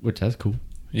 Which that's cool.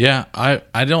 Yeah,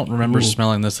 I don't remember Ooh.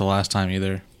 smelling this the last time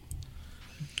either.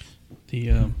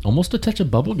 The Almost a touch of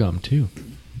bubble gum too.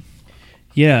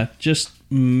 yeah, just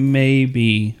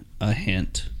maybe a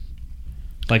hint.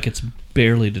 Like it's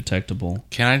barely detectable.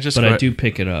 Can I just? But I do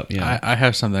pick it up. Yeah. I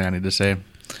have something I need to say.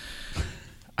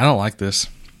 I don't like this.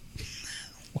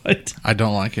 What? I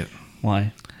don't like it.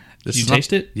 Why? This Did you is not-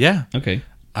 taste it? Yeah, Okay.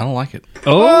 I don't like it.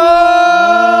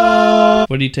 Oh!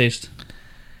 What do you taste?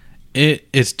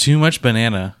 It's too much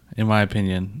banana, in my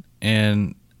opinion,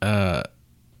 and I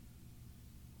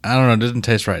don't know. It doesn't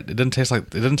taste right. It doesn't taste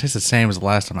the same as the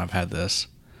last time I've had this.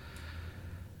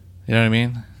 You know what I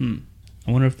mean?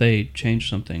 I wonder if they changed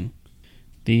something.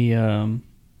 The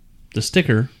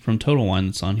sticker from Total Wine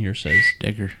that's on here says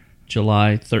Digger.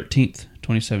 July 13th,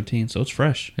 2017. So it's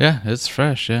fresh. Yeah, it's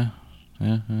fresh. Yeah.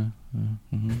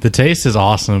 The taste is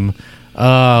awesome.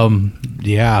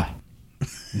 Yeah.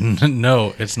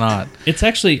 No, it's not. It's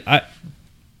actually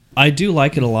I do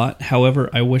like it a lot. However,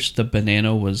 I wish the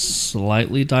banana was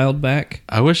slightly dialed back.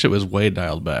 I wish it was way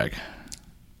dialed back.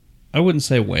 I wouldn't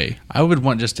say way. I would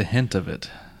want just a hint of it.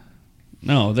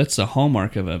 No, that's the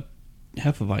hallmark of a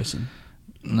Hefeweizen.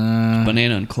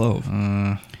 Banana and clove.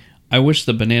 I wish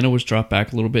the banana was dropped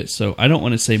back a little bit, so I don't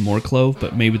want to say more clove,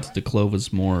 but maybe the clove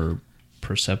is more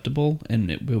perceptible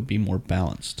and it will be more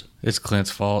balanced. It's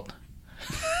Clint's fault.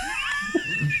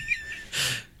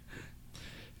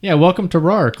 Yeah, welcome to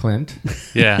Rahr, Clint.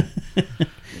 Yeah.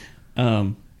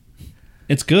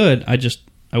 It's good.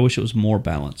 I wish it was more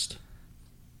balanced.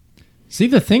 See,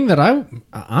 the thing that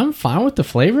I'm fine with the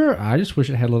flavor. I just wish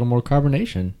it had a little more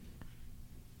carbonation.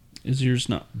 Is yours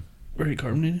not very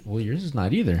carbonated? Well, yours is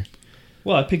not either.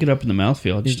 Well, I pick it up in the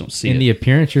mouthfeel. I just don't see it. In the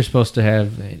appearance, you're supposed to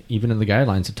have, even in the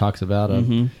guidelines, it talks about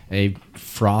a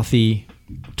frothy,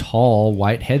 tall,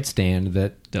 white headstand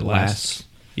that lasts.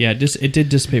 Yeah, it did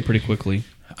dissipate pretty quickly.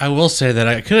 I will say that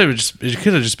it could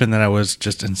have just been that I was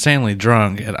just insanely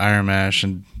drunk at Iron Mash,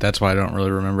 and that's why I don't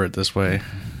really remember it this way.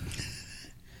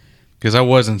 Because I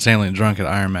was insanely drunk at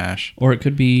Iron Mash. Or it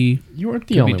could be... You weren't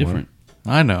the only different.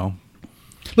 one. I know.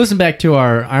 Listen back to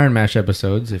our Iron Mash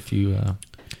episodes if you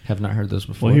have not heard those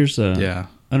before. Well, here's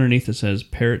underneath it says,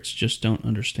 parrots just don't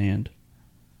understand.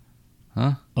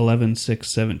 Huh?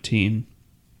 11/6/17.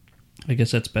 I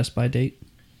guess that's Best By date.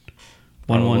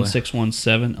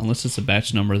 11617, unless it's a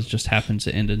batch number that just happens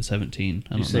to end in 17.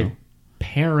 I don't know.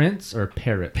 Parents or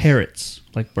parrots? Parrots,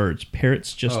 like birds.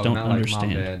 Parrots just don't not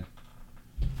understand. Like mom, dad.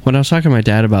 When I was talking to my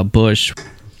dad about Bush,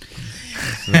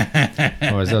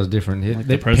 That was different. Like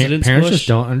the president's parents bush? just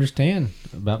don't understand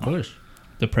about Bush.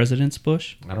 The president's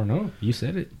bush? I don't know. You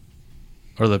said it.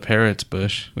 Or the parrot's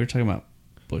bush. We were talking about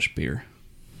Bush beer.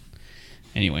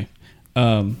 Anyway.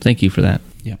 thank you for that.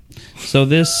 Yeah. So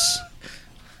this...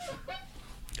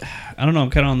 I don't know.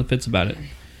 I'm kind of on the fence about it.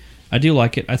 I do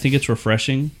like it. I think it's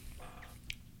refreshing.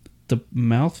 The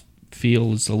mouth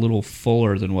feel is a little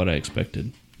fuller than what I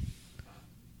expected.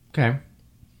 Okay.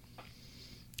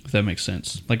 If that makes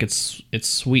sense. Like it's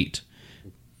sweet.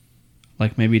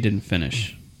 Like maybe it didn't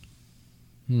finish.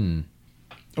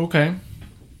 Okay.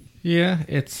 Yeah,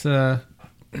 it's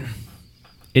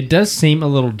it does seem a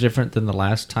little different than the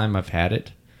last time I've had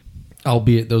it.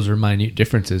 Albeit those are minute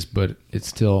differences, but it's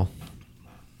still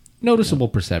noticeable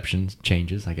perception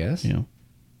changes, I guess. You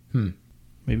know.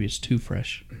 Maybe it's too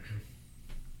fresh.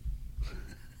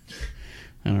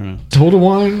 I don't know. Total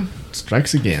Wine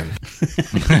strikes again.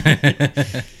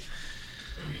 I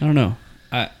don't know.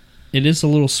 It is a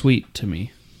little sweet to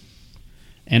me.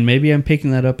 And maybe I'm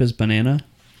picking that up as banana.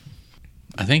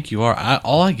 I think you are.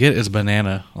 All I get is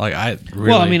banana. Like I really.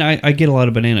 Well, I mean, I get a lot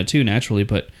of banana too, naturally,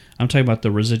 but I'm talking about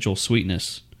the residual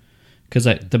sweetness. Because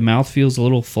the mouth feels a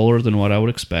little fuller than what I would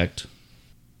expect.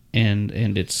 And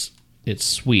it's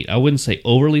sweet. I wouldn't say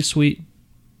overly sweet,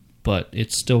 but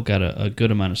it's still got a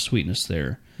good amount of sweetness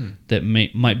there that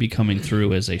might be coming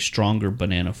through as a stronger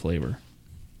banana flavor.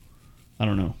 I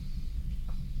don't know.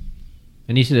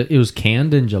 And you said it was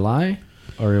canned in July?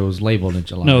 Or it was labeled in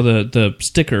July? No, the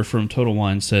sticker from Total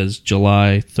Wine says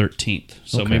July 13th.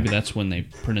 So Okay. maybe that's when they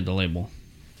printed the label.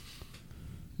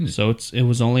 So it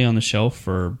was only on the shelf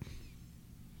for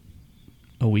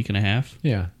a week and a half.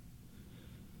 Yeah.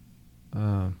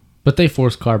 But they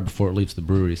force carb before it leaves the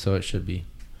brewery, so it should be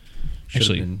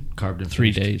Actually, have been carved in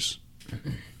 3 finished.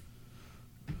 days.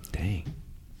 Dang.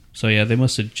 So yeah, they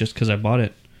must have, just because I bought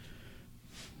it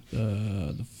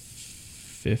the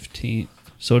 15th.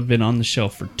 So it had been on the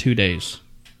shelf for 2 days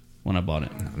when I bought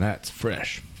it. That's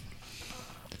fresh.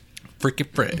 freaking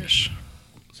fresh.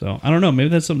 So I don't know. Maybe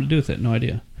that's something to do with it. No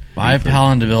idea. My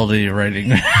palatability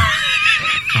rating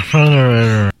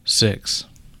 6.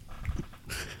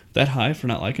 That high for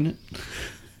not liking it?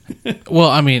 Well,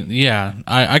 I mean, yeah,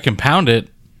 I can pound it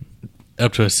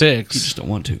up to a 6. You just don't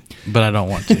want to. But I don't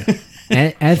want to.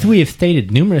 As we have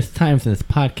stated numerous times in this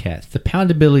podcast, the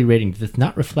poundability rating does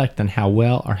not reflect on how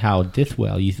well or how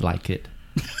diswell you like it.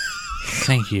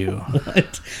 Thank you.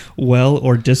 What? Well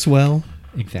or diswell?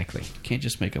 Exactly. Can't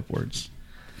just make up words.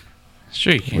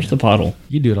 Sure you can. Where's the bottle?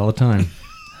 You do it all the time.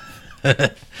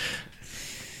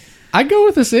 I go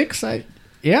with a 6.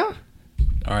 Yeah.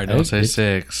 All right, don't say It's-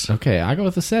 6. Okay, I go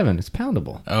with a 7. It's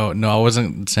poundable. Oh, no, I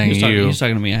wasn't saying He's you.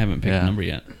 talking to me. I haven't picked Yeah. a number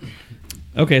yet.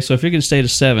 Okay, so if you're going to stay to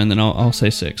 7, then I'll say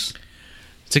 6.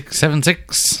 6, 7,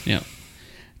 6. Yeah.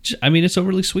 I mean, it's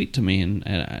overly sweet to me, and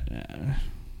I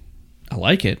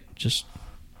like it. Just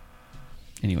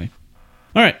anyway.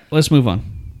 All right, let's move on.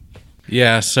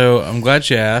 Yeah, so I'm glad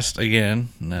you asked again.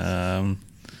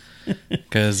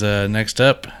 Because next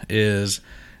up is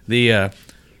the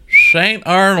St.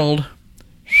 Arnold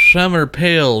Summer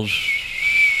Pales.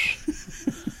 Should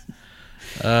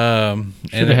have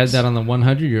had that on the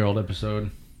 100-year-old episode.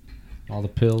 All the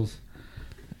pills.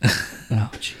 Oh,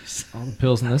 jeez. All the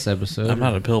pills in this episode. I'm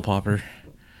not a pill popper.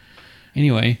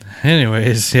 Anyway,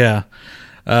 Anyways, yeah.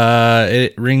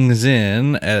 It rings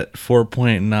in at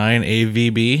 4.9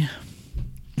 AVB.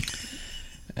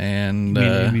 And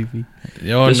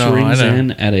This rings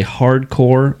in at a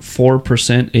hardcore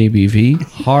 4% ABV.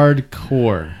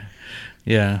 Hardcore.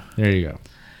 Yeah. There you go.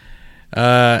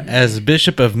 As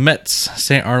Bishop of Metz,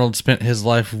 St. Arnold spent his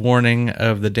life warning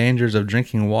of the dangers of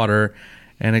drinking water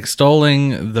and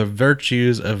extolling the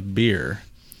virtues of beer.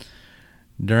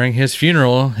 During his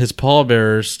funeral, his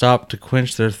pallbearers stopped to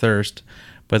quench their thirst,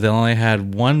 but they only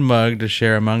had one mug to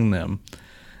share among them.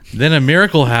 Then a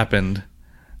miracle happened.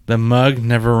 The mug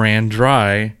never ran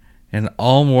dry, and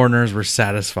all mourners were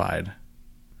satisfied.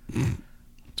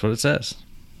 That's what it says.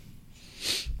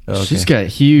 Okay. She's got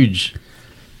huge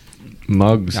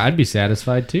mugs. I'd be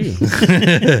satisfied too.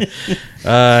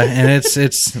 And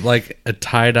it's like a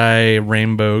tie-dye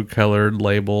rainbow colored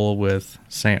label with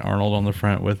St. Arnold on the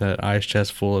front with an ice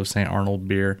chest full of St. Arnold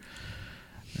beer.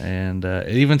 And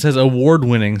it even says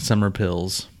award-winning summer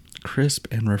pills. Crisp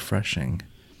and refreshing.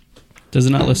 Does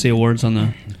it not list the awards on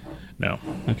the... No.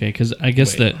 Okay, because I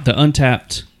guess the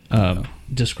Untapped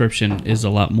description is a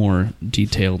lot more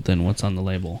detailed than what's on the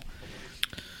label.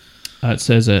 It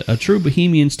says, a true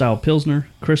Bohemian-style Pilsner,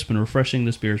 crisp and refreshing,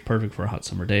 this beer is perfect for a hot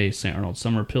summer day. St. Arnold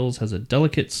Summer Pils has a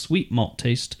delicate, sweet malt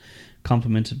taste,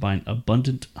 complemented by an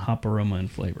abundant hop aroma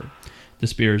and flavor.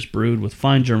 This beer is brewed with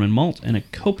fine German malt and a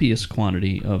copious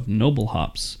quantity of noble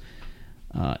hops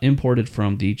imported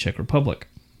from the Czech Republic.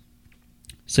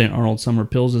 St. Arnold Summer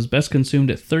Pils is best consumed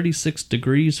at 36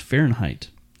 degrees Fahrenheit.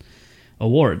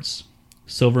 Awards.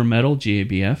 Silver Medal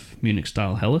GABF Munich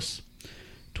Style Helles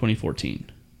 2014.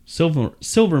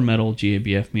 Silver Medal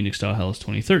GABF Munich Style Helles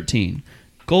 2013.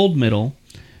 Gold Medal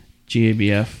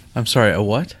GABF. I'm sorry, a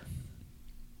what?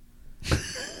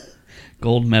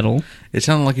 Gold Medal. It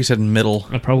sounded like you said middle.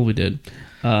 I probably did.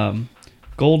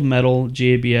 Gold Medal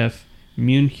GABF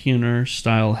Münchener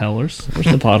Style Helles. Where's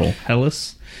the bottle?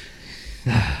 Helles.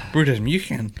 Brutus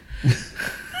München.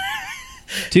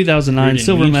 2009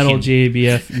 Silver Medal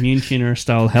GABF Münchener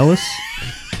Style Helles.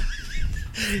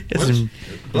 It's in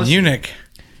Munich.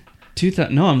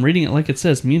 No, I'm reading it like it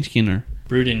says Münchener.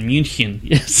 Brewed in München.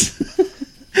 Yes.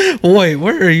 Wait,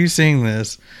 where are you seeing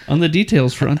this? On the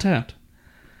details for Untapped.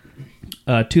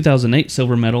 2008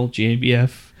 Silver Medal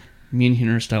GABF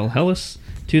Münchener Style Helles.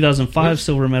 2005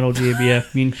 Silver Medal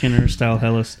GABF Münchener Style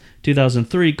Helles.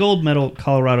 2003 Gold Medal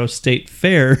Colorado State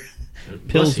Fair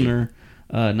Pilsner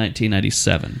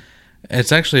 1997.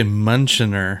 It's actually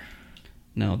Münchener.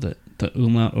 No, the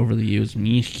umlaut over the U is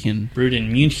München. Brewed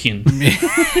in München.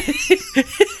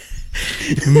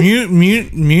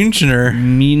 Münchener.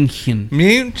 München.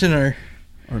 Münchener.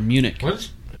 Or Munich.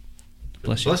 What?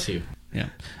 Bless you. Yeah.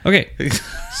 Okay.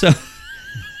 So,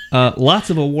 lots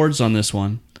of awards on this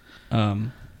one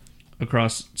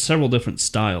across several different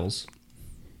styles.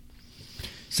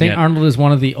 St. Arnold is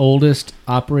one of the oldest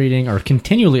operating or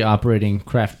continually operating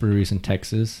craft breweries in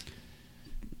Texas.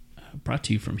 Brought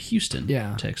to you from Houston,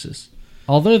 Texas.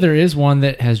 Although there is one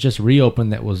that has just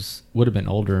reopened that would have been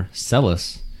older,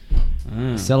 Celis.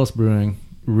 Celis Brewing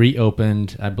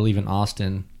reopened, I believe, in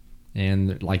Austin.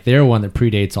 And like they're one that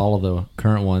predates all of the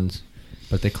current ones,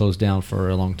 but they closed down for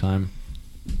a long time.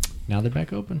 Now they're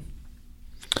back open.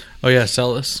 Oh, yeah,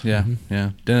 Celis. Yeah,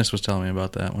 yeah. Dennis was telling me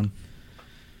about that one.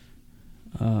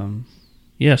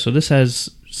 So this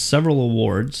has several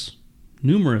awards,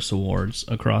 numerous awards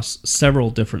across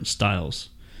several different styles.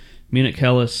 Munich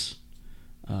Helles,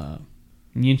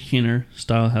 Münchener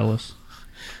Style Helles,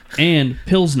 and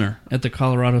Pilsner at the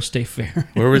Colorado State Fair.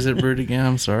 Where was it brewed again?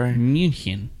 I'm sorry.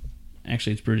 München.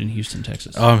 Actually, it's brewed in Houston,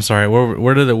 Texas. Oh, I'm sorry.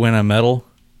 Where did it win a medal?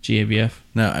 GABF.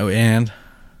 No, and?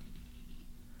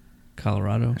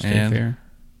 Colorado State Fair.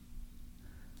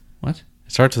 What?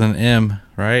 It starts with an M,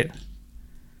 right?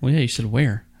 Well, yeah, you said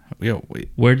where. Yeah, wait.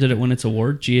 Where did it win its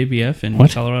award? GABF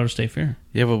and Colorado State Fair.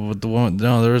 Yeah, but the one,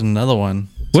 no, there was another one.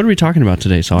 What are we talking about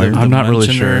today, Sawyer? I'm not really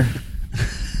sure.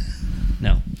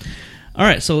 No. All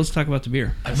right, so let's talk about the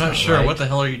beer. I'm not sure. Right. What the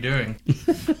hell are you doing?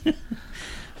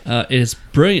 It is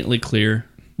brilliantly clear.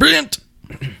 Brilliant!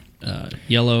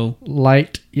 Yellow.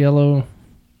 Light yellow.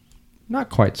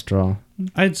 Not quite straw.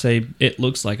 I'd say it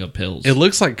looks like a Pils. It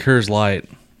looks like Coors Light.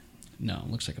 No,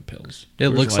 it looks like a Pils. It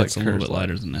Coors looks Light's like a little Coors bit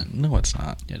lighter than that. No, it's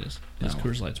not. Yeah, it is. Because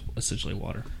Coors Light's essentially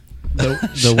water.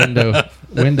 The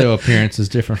window appearance is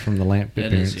different from the lamp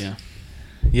appearance. It is, yeah.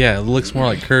 Yeah, it looks more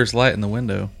like Coors Light in the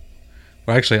window.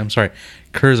 Well, actually, I'm sorry.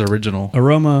 Coors Original.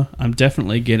 Aroma, I'm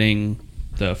definitely getting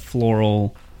the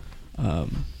floral,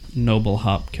 noble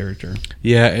hop character.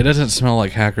 Yeah, it doesn't smell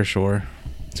like Hackershore.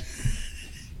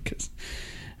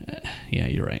 Yeah,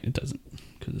 you're right. It doesn't.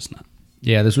 Because it's not.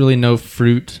 Yeah, there's really no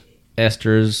fruit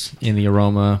esters in the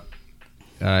aroma.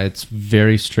 It's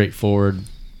very straightforward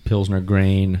Pilsner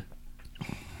grain.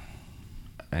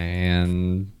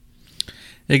 And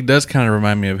it does kind of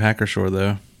remind me of Hackershore,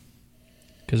 though.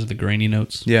 Because of the grainy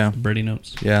notes? Yeah. The bready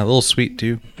notes? Yeah, a little sweet,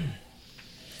 too.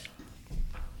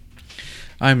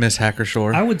 I miss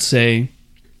Hackershore. I would say...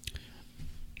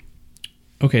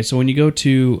 Okay, so when you go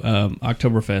to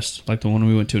Oktoberfest, like the one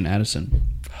we went to in Addison,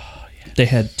 they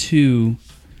had 2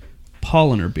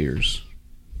 Polliner beers.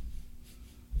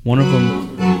 One of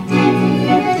them...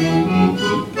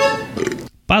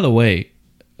 By the way,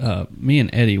 me and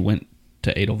Eddie went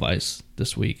to Edelweiss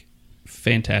this week.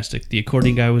 Fantastic. The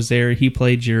accordion guy was there. He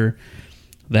played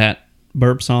that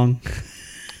burp song.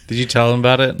 Did you tell him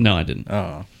about it? No, I didn't.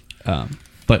 Oh.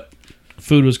 But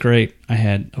food was great. I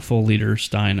had a full liter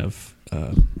stein of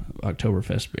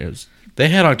Oktoberfest beers. They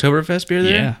had Oktoberfest beer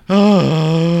there?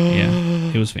 Yeah.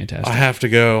 Yeah. It was fantastic. I have to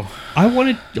go. I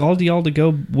wanted all of y'all to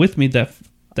go with me that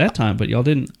time, but y'all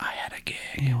didn't. I had a gig.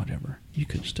 Yeah, whatever. You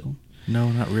could still. No,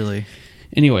 not really.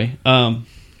 Anyway,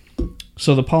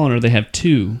 so the Polliner, they have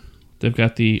 2. They've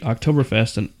got the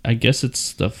Oktoberfest, and I guess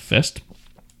it's the Fest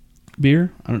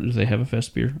beer. I don't know if they have a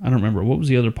Fest beer. I don't remember. What was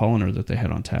the other Polliner that they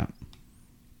had on tap?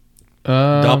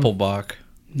 Doppelbock.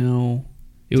 No.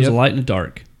 It was a light and a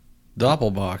dark.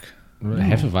 Doppelbock.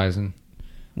 Hefeweizen.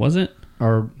 Was it?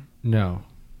 Or no.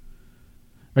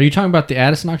 Are you talking about the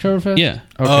Addison Oktoberfest? Yeah.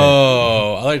 Okay.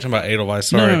 Oh, I like talking about Edelweiss.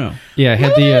 Sorry. No. Yeah, it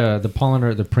had the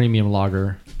Polliner, the premium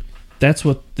lager. That's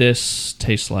what this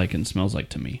tastes like and smells like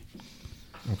to me.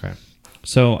 Okay.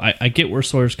 So I get where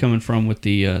Sawyer's coming from with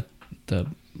the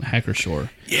Hackershore.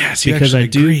 Yes, because I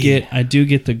do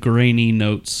get the grainy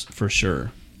notes for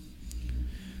sure.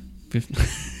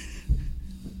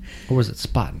 Or was it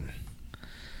Spaten?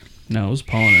 No, it was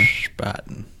Polliner.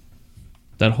 Spaten.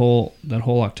 That whole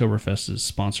Oktoberfest is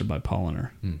sponsored by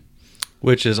Polliner.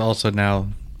 Which is also now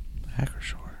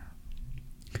Hackershore.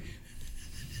 You're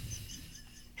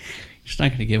just not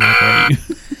going to give up, are you?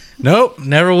 Nope,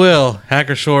 never will.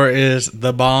 Hackershore is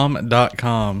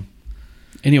thebomb.com.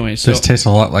 Anyway, so... This tastes a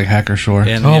lot like Hackershore.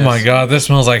 And Oh yes. my god, this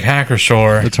smells like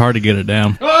Hackershore. It's hard to get it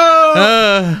down.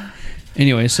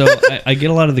 Anyway, so I get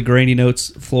a lot of the grainy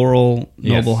notes, floral,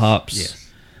 noble hops. Yes.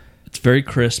 It's very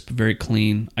crisp, very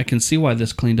clean. I can see why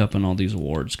this cleaned up in all these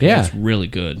awards. 'Cause it's really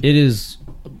good. It is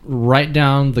right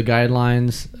down the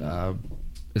guidelines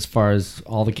as far as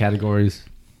all the categories.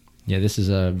 Yeah, this is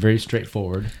very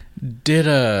straightforward.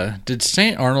 Did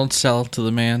St. Arnold sell to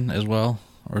the man as well?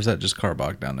 Or is that just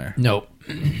Carbach down there? Nope.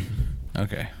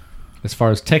 Okay. As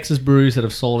far as Texas breweries that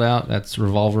have sold out, that's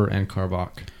Revolver and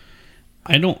Carbach.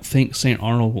 I don't think St.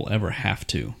 Arnold will ever have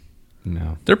to.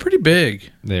 No. They're pretty big.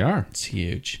 They are. It's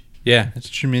huge. Yeah, it's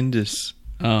tremendous.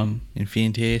 And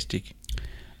fantastic.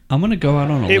 I'm going to go out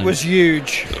on a limb. It was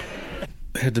huge.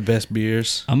 They had the best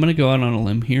beers. I'm going to go out on a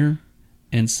limb here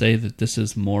and say that this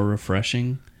is more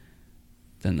refreshing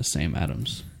than the Sam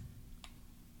Adams.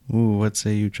 Ooh, what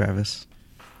say you, Travis?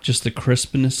 Just the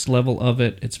crispness level of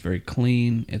it. It's very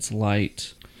clean. It's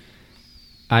light.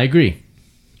 I agree.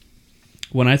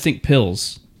 When I think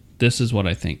pills, this is what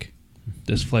I think.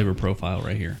 This flavor profile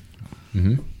right here.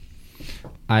 Mm-hmm.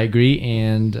 I agree,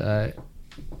 and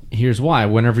here's why.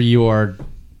 Whenever you are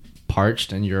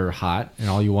parched and you're hot and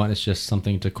all you want is just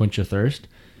something to quench your thirst,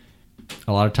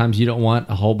 a lot of times you don't want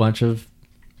a whole bunch of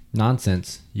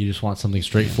nonsense. You just want something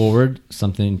straightforward,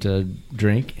 something to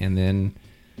drink, and then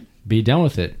be done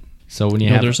with it. So when you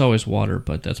there's always water,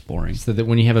 but that's boring. So that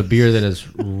when you have a beer that is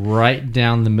right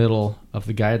down the middle of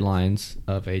the guidelines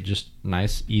of a just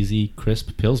nice, easy,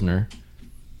 crisp Pilsner,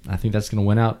 I think that's going to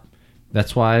win out.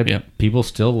 That's why people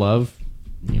still love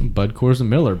Bud, Coors, and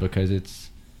Miller, because it's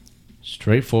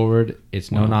straightforward.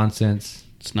 It's no nonsense.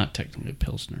 It's not technically a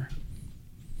Pilsner.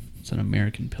 It's an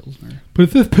American Pilsner. But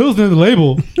it says Pilsner on the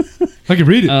label. I can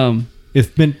read it. It's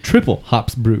been triple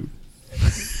hops brewed.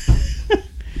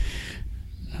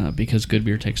 Because good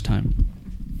beer takes time.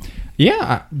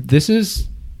 Yeah, this is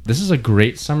a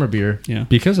great summer beer. Yeah,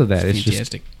 because of that, it's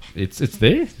fantastic. It's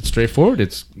there. It's straightforward.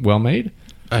 It's well made.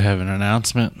 I have an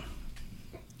announcement.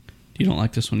 You don't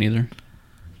like this one either?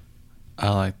 I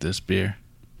like this beer.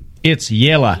 It's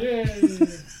yellow.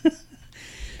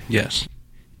 Yes.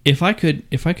 If I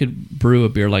could brew a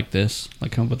beer like this,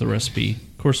 like come up with a recipe.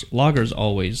 Of course, lagers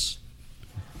always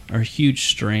are a huge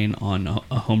strain on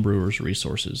a home brewer's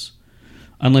resources.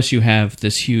 Unless you have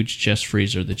this huge chest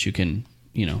freezer that you can,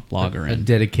 lager in. A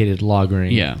dedicated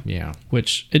lagering. Yeah.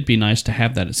 Which it'd be nice to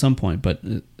have that at some point. But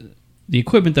the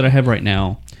equipment that I have right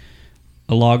now,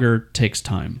 a lager takes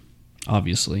time,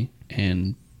 obviously.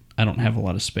 And I don't have a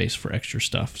lot of space for extra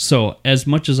stuff. So as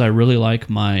much as I really like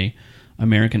my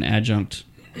American Adjunct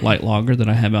light lager that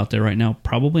I have out there right now.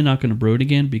 Probably not going to brew it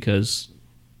again because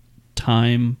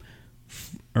time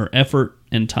or effort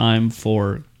and time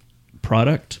for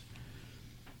product,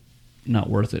 not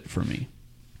worth it for me.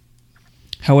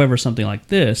 However, something like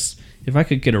this, if I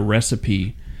could get a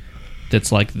recipe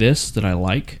that's like this that I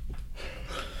like,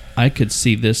 I could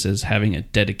see this as having a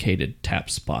dedicated tap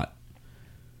spot.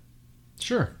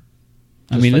 Sure.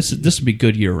 I mean, this would be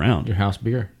good year round. Your house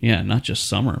beer. Yeah, not just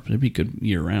summer, but it'd be good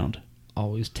year round.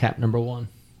 Always tap number one.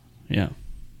 Yeah.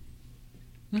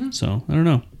 So I don't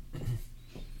know.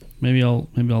 Maybe I'll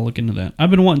look into that.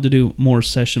 I've been wanting to do more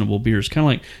sessionable beers. Kind of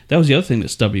like that was the other thing that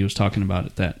Stubby was talking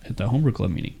about at the homebrew club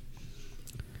meeting.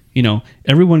 You know,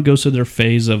 everyone goes through their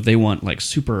phase of they want like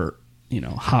super,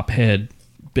 hop head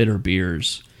bitter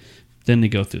beers. Then they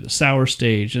go through the sour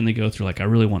stage, and they go through like I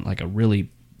really want like a really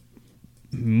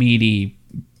meaty,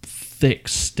 thick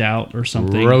stout or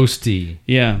something. Roasty.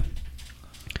 Yeah.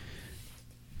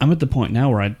 I'm at the point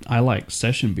now where I like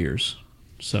session beers,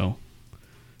 so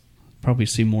probably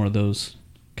see more of those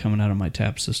coming out of my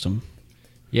tap system.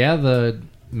 Yeah,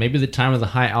 maybe the time of the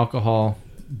high alcohol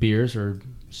beers are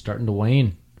starting to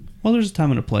wane. Well, there's a time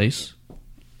and a place.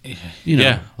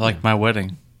 Yeah, like my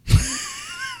wedding.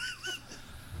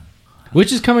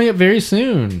 Which is coming up very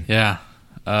soon. Yeah.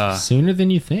 Sooner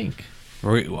than you think.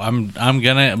 I'm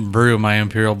gonna brew my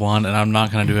Imperial Blonde, and I'm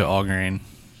not gonna do it all grain.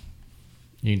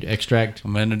 You need extract.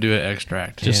 I'm gonna do it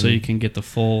extract, just so you can get the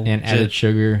full and added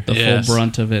sugar, the full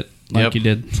brunt of it, like you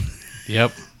did.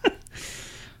 Yep. All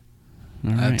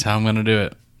right. That's how I'm gonna do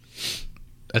it.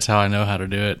 That's how I know how to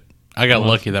do it. I got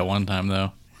lucky that one time,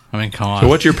 though. I mean, come on. So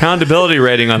what's your poundability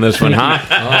rating on this one, huh?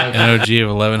 An OG of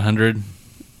 1100.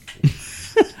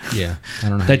 Yeah, I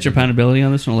don't know. That's your poundability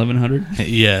on this one, 1100?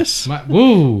 Yes.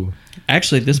 Woo!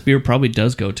 Actually, this beer probably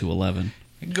does go to 11.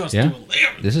 It goes Yeah. to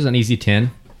 11. This is an easy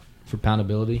 10 for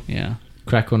poundability. Yeah.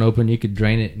 Crack one open, you could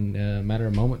drain it in a matter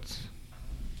of moments.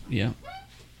 Yeah.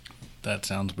 That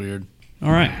sounds weird.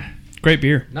 All right. Great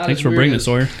beer. Not Thanks as for weird bringing it, as-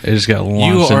 Sawyer. It just got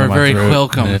launched. You into are my very throat.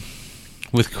 welcome. Yeah.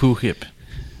 With Cool Hip.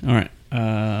 All right.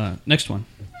 Next one.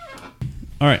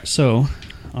 All right. So,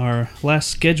 our last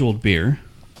scheduled beer,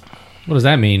 What does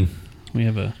that mean? we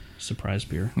have a surprise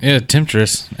beer. Yeah,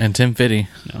 Temptress and Tim Fitty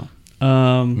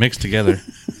No. mixed together.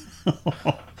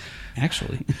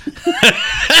 Actually,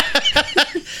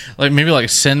 Like maybe like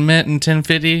Sin Mint and Tim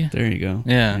Fitty. there you go.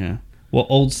 Yeah. Well,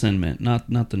 old Sin Mint,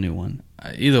 not the new one.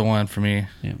 Either one for me.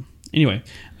 Yeah. Anyway,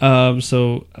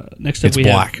 so next up It's we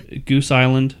black. have Goose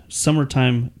Island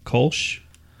Summertime Kolsch.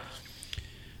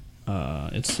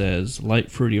 It says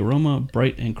light fruity aroma,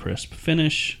 bright and crisp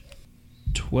finish,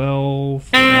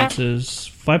 12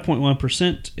 ounces,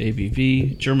 5.1%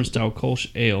 ABV, German style Kolsch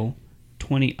ale,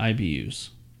 20 IBUs.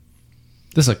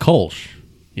 This is a Kolsch.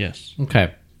 Yes.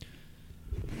 Okay.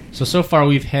 So far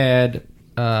we've had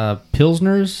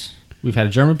Pilsners. We've had a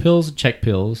German Pils, a Czech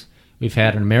Pils. We've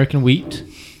had an American Wheat.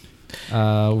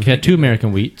 We've had two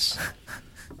American Wheats.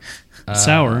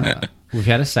 Sour. We've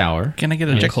had a sour. Can I get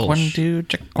a And check Kolsch. 1, 2,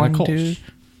 check And 1, a 2? Kolsch.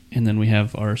 And then we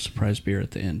have our surprise beer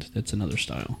at the end. That's another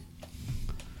style.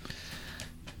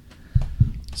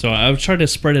 So I've tried to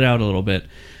spread it out a little bit.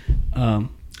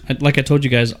 Like I told you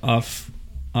guys off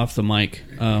the mic,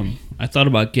 I thought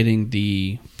about getting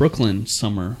the Brooklyn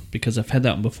Summer because I've had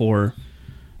that one before.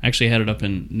 I actually had it up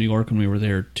in New York when we were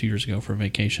there 2 years ago for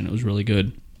vacation. It was really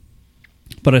good.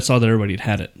 But I saw that everybody had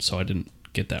had it, so I didn't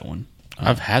get that one.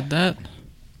 I've had that.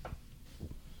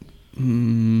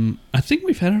 I think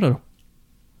we've had it at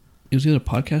it was either a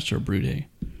podcast or a brew day.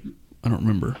 I don't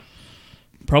remember.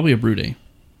 Probably a brew day.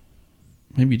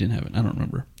 Maybe you didn't have it. I don't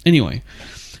remember. Anyway,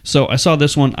 so I saw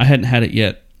this one. I hadn't had it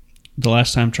yet. The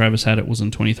last time Travis had it was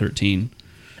in 2013.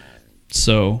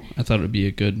 So I thought it would be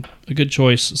a good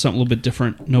choice. Something a little bit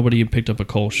different. Nobody had picked up a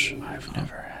Kolsch. I've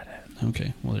never had it.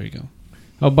 Okay, well there you go.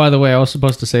 Oh, by the way, I was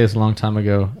supposed to say this a long time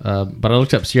ago, but I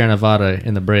looked up Sierra Nevada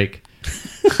in the break.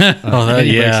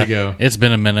 Many breaks ago. It's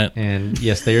been a minute. And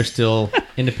yes, they are still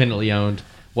independently owned.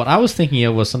 What I was thinking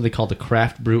of was something called the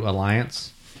Craft Brew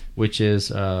Alliance, which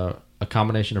is a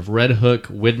combination of Red Hook,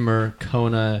 Widmer,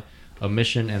 Kona,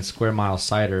 Omission, and Square Mile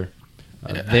Cider.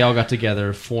 They all got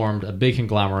together, formed a big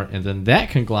conglomerate, and then that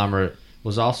conglomerate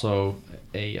was also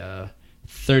a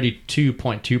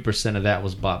 32.2% of that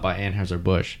was bought by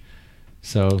Anheuser-Busch.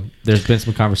 So there's been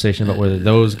some conversation about whether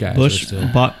those guys Bush are still...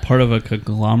 bought part of a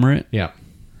conglomerate. Yeah.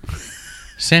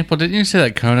 Sample, didn't you say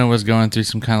that Kona was going through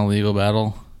some kind of legal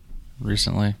battle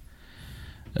recently?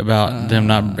 About them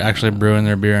not actually brewing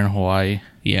their beer in Hawaii?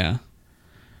 Yeah.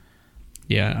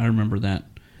 Yeah, I remember that.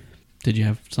 Did you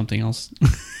have something else?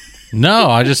 No,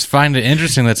 I just find it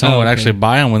interesting that someone would okay. actually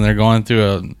buy them when they're going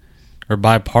through or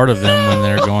buy part of them when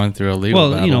they're going through a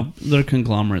legal battle. You know, their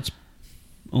conglomerate's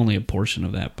only a portion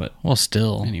of that, but well,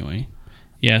 still. Anyway,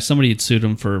 yeah, somebody had sued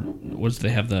them for they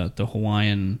have the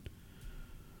Hawaiian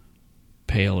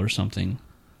Pale or something.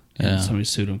 And somebody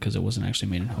sued them because it wasn't actually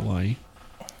made in Hawaii.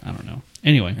 I don't know.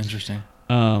 Anyway, interesting.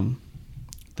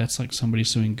 That's like somebody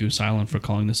suing Goose Island for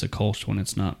calling this a Kolsch when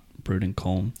it's not brewed in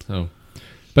Colm. So,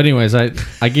 but anyways,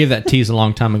 I gave that tease a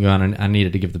long time ago, and I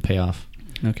needed to give the payoff.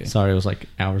 Okay. Sorry, it was like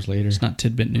hours later. It's not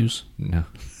tidbit news. No.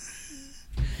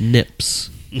 Nips.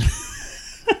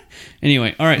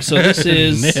 Anyway, all right. So this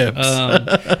is Nips.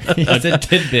 He said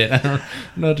tidbit. I don't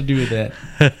know what to do with that.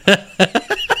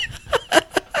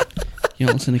 You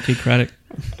don't listen to Kid Craddock?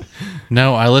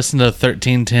 No, I listen to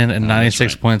 1310 and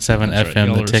 96.7 Right. FM.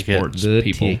 Y'all The are Ticket. sports The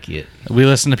people. Ticket. We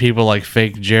listen to people like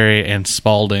Fake Jerry and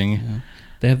Spalding. Yeah.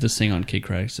 They have this thing on Kid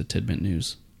Craddock's the tidbit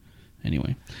news.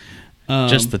 Anyway,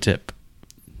 Just the tip.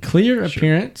 Clear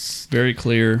appearance. very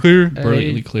clear, Clear.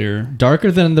 brilliantly clear,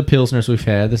 Darker than the Pilsners we've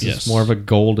had. This Yes. is more of a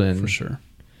golden for sure.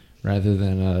 rather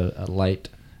than a light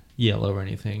yellow or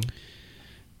anything.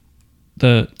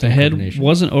 The head carbonation.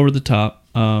 wasn't over the top,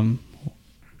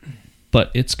 but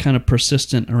it's kind of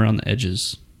persistent around the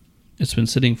edges. It's been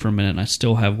sitting for a minute, and I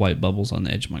still have white bubbles on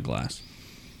the edge of my glass.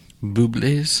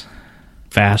 Booblies.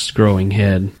 Fast growing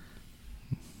head.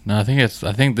 No, I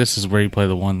think this is where you play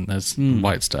the one that's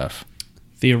white stuff.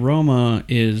 The aroma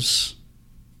is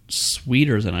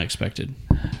sweeter than I expected.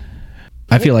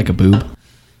 I feel like a boob.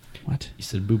 What? You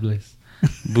said booblies.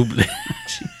 Boobly.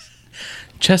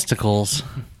 Chesticles.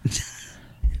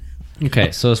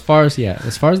 Okay, so as far as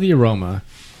the aroma,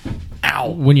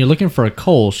 when you're looking for a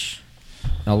Kolsch,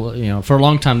 for a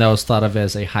long time that was thought of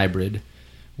as a hybrid,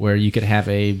 where you could have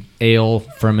a ale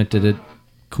fermented at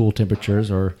cool temperatures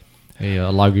or a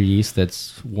lager yeast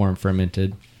that's warm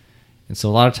fermented. And so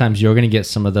a lot of times you're going to get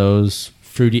some of those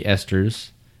fruity esters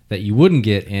that you wouldn't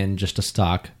get in just a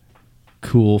stock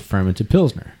cool fermented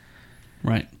Pilsner.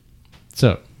 Right.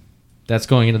 So that's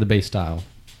going into the base style.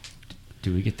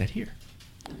 Do we get that here?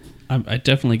 I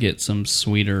definitely get some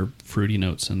sweeter, fruity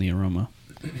notes in the aroma.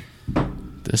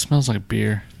 This smells like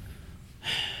beer.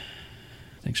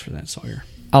 Thanks for that, Sawyer.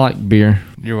 I like beer.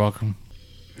 You're welcome.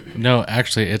 No,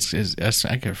 actually, I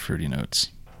get fruity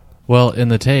notes. Well, in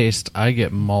the taste, I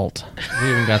get malt. We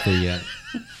haven't got there yet.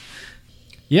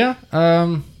 Yeah.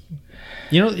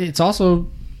 It's also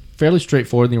fairly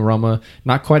straightforward in the aroma.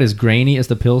 Not quite as grainy as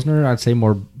the Pilsner. I'd say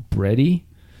more bready.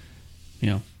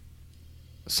 Yeah.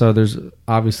 So there's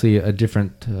obviously a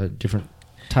different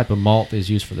type of malt is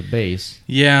used for the base.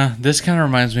 Yeah, this kind of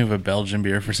reminds me of a Belgian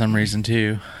beer for some reason,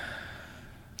 too.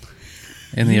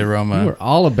 In the aroma. You were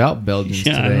all about Belgians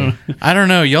today. I don't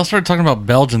know. Y'all started talking about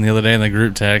Belgian the other day in the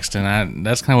group text, and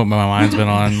that's kind of what my mind's been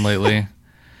on lately.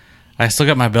 I still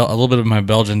got a little bit of my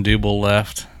Belgian Double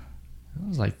left. That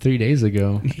was like 3 days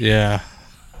ago. Yeah.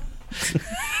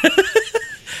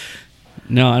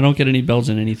 No, I don't get any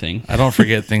Belgian anything. I don't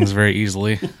forget things very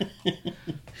easily.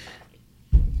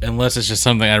 Unless it's just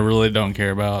something I really don't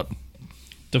care about.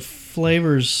 The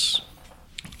flavor's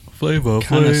Flavor.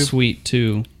 kind of sweet,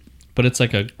 too. But it's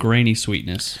like a grainy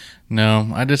sweetness. No,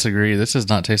 I disagree. This does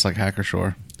not taste like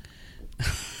Hackershore.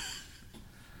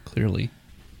 Clearly.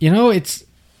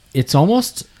 It's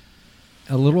almost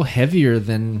a little heavier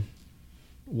than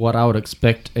what I would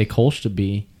expect a Kolsch to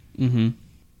be. Mm-hmm.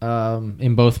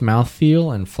 In both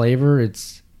mouthfeel and flavor,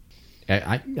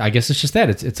 I guess it's just that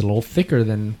it's a little thicker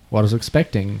than what I was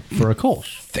expecting for a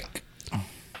Kolsch. Thick.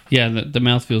 Yeah, the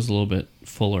mouth feels a little bit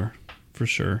fuller, for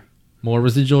sure. More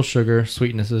residual sugar,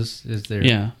 sweetness is there.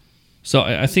 Yeah. So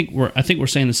I think we're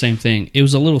saying the same thing. It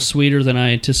was a little sweeter than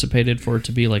I anticipated for it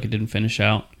to be, like it didn't finish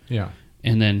out. Yeah.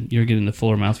 And then you're getting the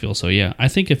fuller mouthfeel. So yeah, I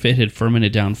think if it had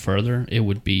fermented down further, it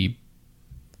would be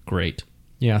great.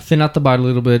 Yeah, thin out the bite a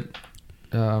little bit,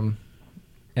 add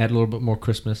a little bit more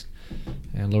crispness,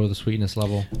 and lower the sweetness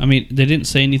level. I mean, they didn't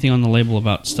say anything on the label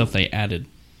about stuff they added.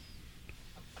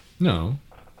 No.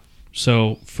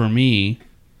 So for me,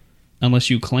 unless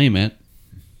you claim it,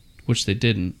 which they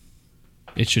didn't,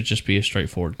 it should just be a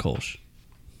straightforward Kolsch.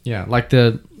 Yeah, like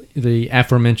the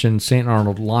aforementioned St.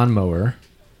 Arnold lawnmower.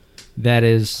 That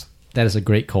is a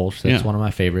great Kolsch. That's one of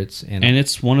my favorites. And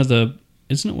it's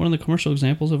isn't it one of the commercial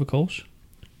examples of a Kolsch?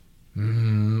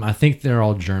 I think they're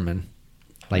all German,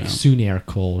 like Sunair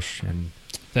Kolsch, and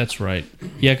that's right.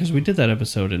 Yeah, because we did that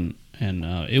episode and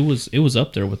it was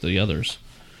up there with the others.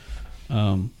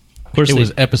 Of course, it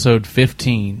was episode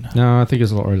 15. No, I think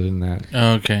it's a little earlier than that.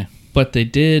 Okay. But they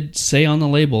did say on the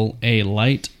label a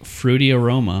light, fruity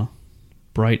aroma,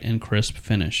 bright and crisp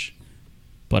finish.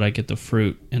 But I get the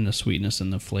fruit and the sweetness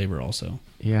and the flavor also.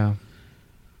 Yeah.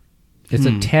 It's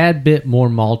a tad bit more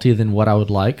malty than what I would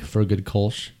like for a good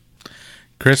Kolsch.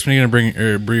 Chris, when are you going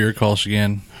to brew your Kolsch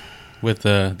again with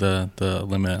the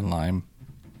lemon and lime?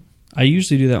 I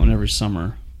usually do that one every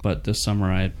summer, but this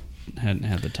summer I hadn't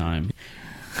had the time.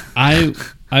 I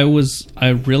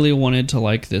really wanted to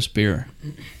like this beer.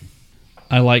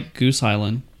 I like Goose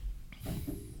Island.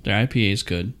 Their IPA is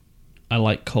good. I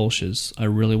like Kolsch's. I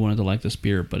really wanted to like this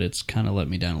beer, but it's kind of let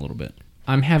me down a little bit.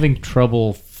 I'm having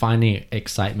trouble finding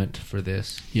excitement for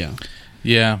this. Yeah.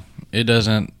 Yeah, it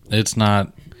doesn't. It's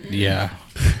not. Yeah.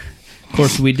 Of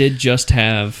course, we did just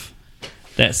have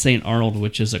that St. Arnold,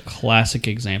 which is a classic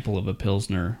example of a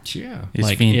Pilsner. Yeah. It's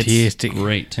Like, fantastic. it's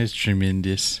great. It's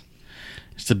tremendous.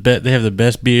 It's the best. They have the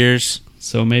best beers.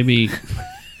 So maybe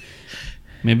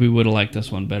we would have liked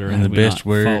this one better And had the we best not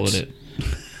words.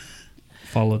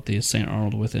 followed the St.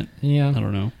 Arnold with it. Yeah. I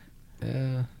don't know.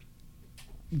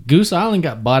 Goose Island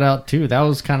got bought out too. That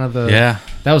was kind of the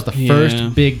That was the Yeah.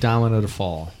 first big domino to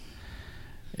fall.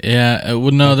 Yeah.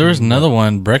 Well, no, there was another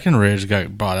one. Breckenridge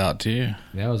got bought out too.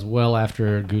 That was well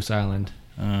after Goose Island.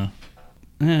 I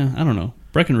don't know.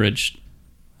 Breckenridge,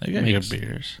 They got Makes- good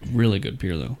beers. really good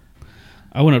beer though.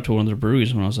 I went up to one of their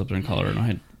breweries when I was up there in Colorado, and I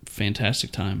had a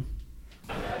fantastic time.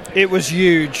 It was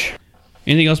huge.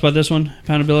 Anything else about this one?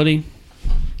 Poundability?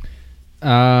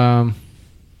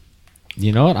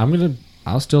 You know what?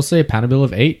 I'll still say poundability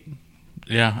of 8.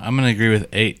 Yeah, I'm gonna agree with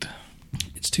 8.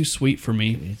 It's too sweet for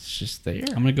me. It's just there.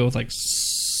 I'm gonna go with like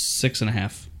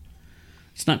 6.5.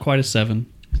 It's not quite a 7.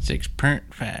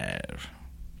 6.5.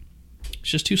 It's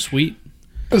just too sweet.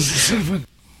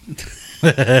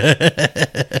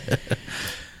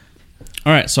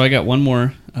 All right, so I got one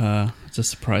more. It's a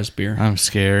surprise beer. I'm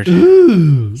scared.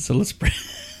 So let's break.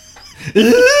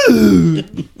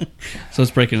 So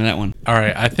let's break into that one. All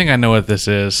right, I think I know what this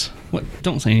is. What?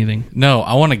 Don't say anything. No,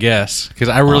 I want to guess because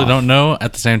I really don't know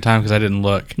at the same time because I didn't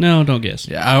look. No, don't guess.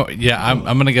 I'm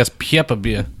gonna guess Piepa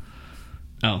beer.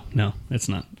 Oh no, it's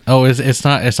not. Oh, it's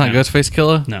not No. Ghostface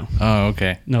Killer? No, Oh,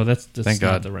 okay. no, that's Thank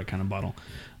not God. the right kind of bottle.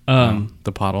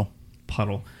 The pottle.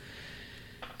 Puddle.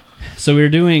 So we were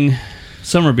doing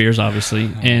summer beers, obviously,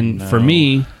 and for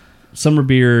me, summer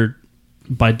beer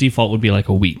by default would be like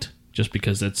a wheat, just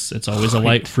because it's always a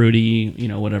light, fruity,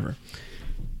 whatever.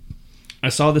 I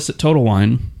saw this at Total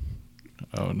Wine.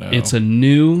 Oh no. It's a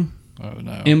new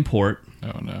import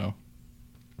Oh no.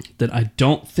 that I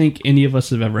don't think any of us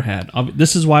have ever had.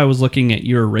 This is why I was looking at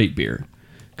your rate beer,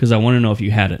 because I want to know if you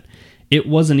had it. It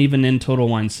wasn't even in Total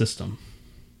Wine system.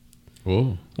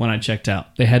 Whoa. When I checked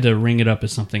out, they had to ring it up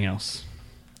as something else.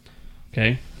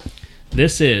 Okay,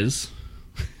 this is,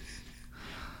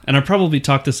 and I probably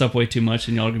talked this up way too much,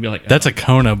 and y'all are gonna be like, That's a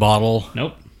Kona bottle.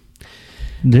 nope.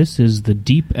 This is the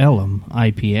Deep Ellum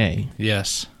IPA.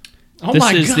 Yes. Oh This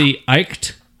my is God. the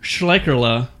Aecht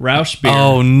Schlenkerla Rauchbier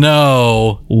Oh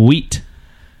no. wheat.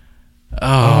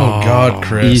 Oh God,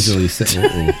 Chris. Easily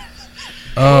said.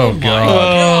 Oh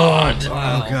God.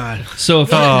 So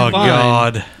if you Oh combine,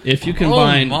 God. if you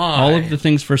combine my. all of the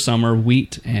things for summer,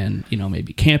 wheat and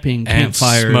maybe camping, And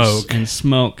campfires, smoke. and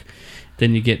smoke,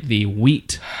 then you get the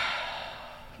wheat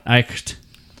Aecht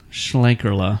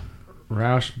Schlenkerla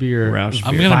Rauchbier. Rauchbier.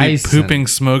 I'm gonna be Weizen. pooping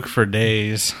smoke for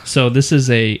days. So this is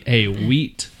a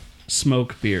wheat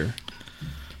smoke beer.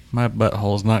 My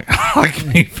butthole's not gonna like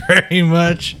me very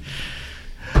much.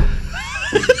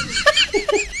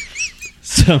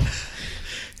 So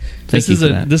this you is for a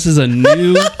that. this is a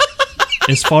new,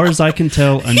 as far as I can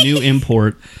tell, a new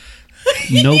import.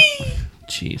 Nope.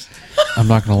 Jeez. I'm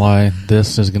not gonna lie.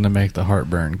 This is gonna make the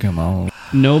heartburn come on.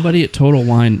 Nobody at Total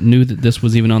Wine knew that this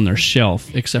was even on their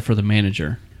shelf except for the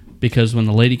manager, because when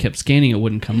the lady kept scanning, it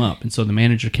wouldn't come up, and so the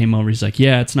manager came over. He's like,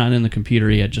 "Yeah, it's not in the computer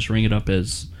yet. Just ring it up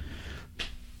as,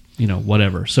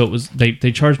 whatever." So it was they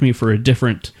charged me for a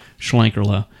different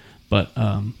Schlenkerla, but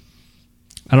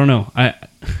I don't know.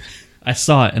 I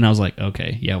saw it and I was like,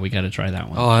 okay, yeah, we got to try that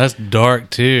one. Oh, that's dark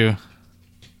too.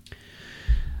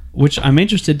 Which I'm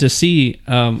interested to see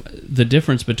the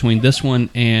difference between this one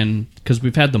and, because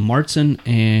we've had the Martzen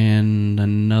and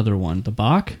another one, the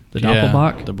Bach, the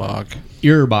Doppelbock. The Bach.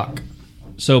 Erbach.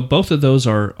 So both of those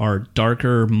are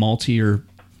darker, maltier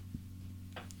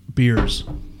beers.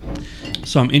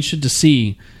 So I'm interested to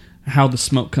see how the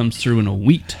smoke comes through in a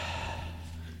wheat.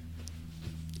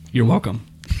 You're welcome.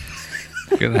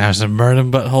 Gonna have some burning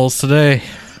buttholes today.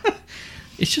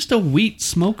 It's just a wheat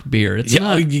smoke beer. It's Yeah,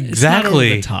 not exactly. It's not over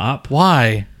the top.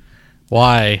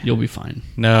 Why? You'll be fine.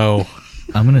 No.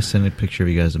 I'm gonna send a picture of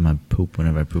you guys of my poop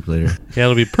whenever I poop later. Yeah,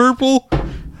 it'll be purple. All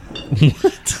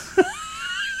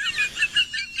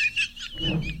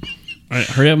right,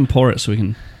 hurry up and pour it so we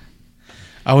can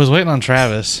I was waiting on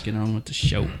Travis. get on with the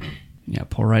show. Yeah,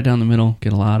 pour right down the middle.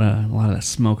 Get a lot of that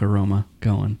smoke aroma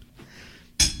going.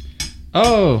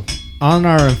 Oh, on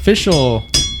our official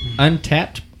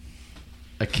Untapped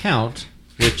account,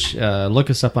 which look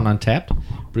us up on Untapped,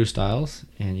 Brew Styles,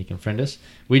 and you can friend us.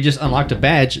 We just unlocked a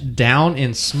badge, Down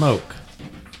in Smoke.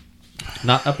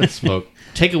 Not Up in Smoke.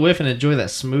 Take a whiff and enjoy that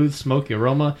smooth, smoky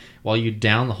aroma while you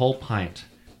down the whole pint.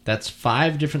 That's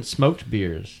 5 different smoked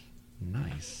beers.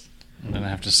 Nice. I'm going to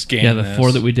have to scan Yeah, the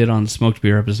 4 that we did on the smoked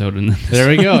beer episode. And there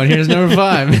we go. And here's number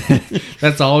 5.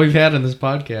 That's all we've had in this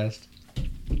podcast.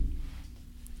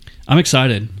 I'm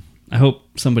excited. I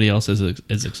hope somebody else is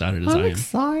as excited as I am.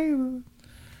 Excited.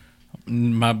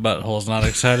 My butthole's not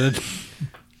excited.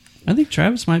 I think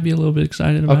Travis might be a little bit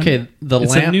excited about it. Okay,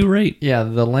 It's a new rate. Yeah,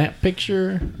 the lamp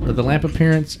picture, or the lamp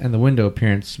appearance, and the window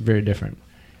appearance, very different.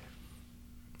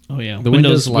 Oh, yeah. The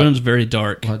Window's window's very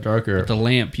dark. A lot darker. But the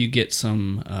lamp, you get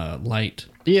some light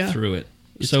through it.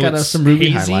 It's got some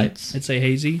ruby hazy. highlights. I'd say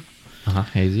hazy.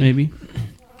 Hazy. Maybe.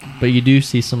 But you do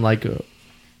see some like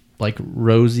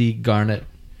rosy garnet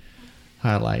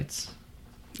highlights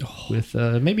with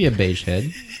maybe a beige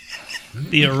head.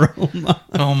 The aroma.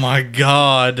 Oh my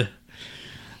god.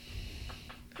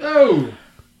 Oh!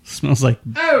 Smells like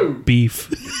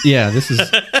beef. Yeah, this is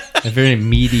a very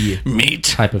meaty Meat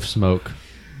type of smoke.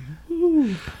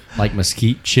 Like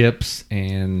mesquite chips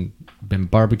and been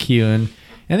barbecuing.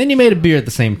 And then you made a beer at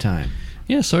the same time.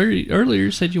 Yeah, so earlier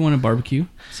you said you wanted barbecue.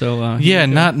 So yeah,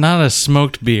 not a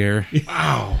smoked beer.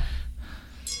 Wow.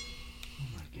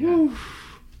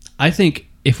 I think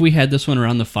if we had this one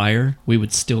around the fire, we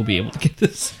would still be able to get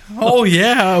this. Oh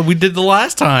yeah, we did the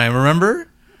last time, remember?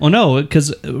 Well, no,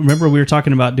 because remember we were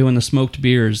talking about doing the smoked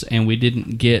beers, and we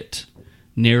didn't get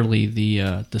nearly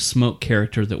the smoke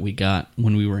character that we got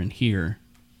when we were in here.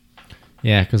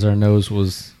 Yeah, because our nose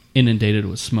was inundated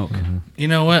with smoke. Mm-hmm. You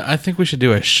know what? I think we should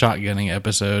do a shotgunning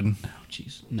episode. Oh,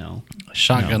 jeez, no.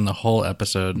 Shotgun the whole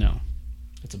episode. No,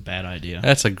 that's a bad idea.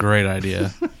 That's a great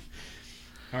idea.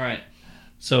 All right.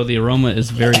 So the aroma is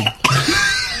very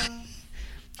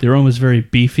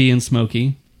beefy and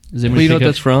smoky. Does anybody you know think what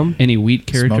of that's from? Any wheat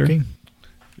character? Smoking?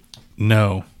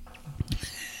 No.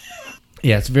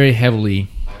 Yeah, it's very heavily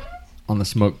on the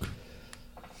smoke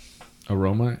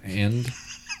aroma. And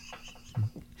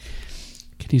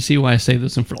can you see why I saved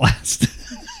this one for last?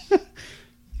 So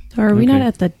are we not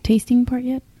at the tasting part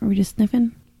yet? Are we just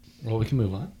sniffing? Well, we can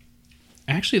move on.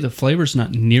 Actually, the flavor's not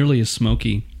nearly as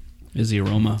smoky as the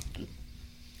aroma.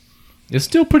 It's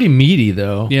still pretty meaty,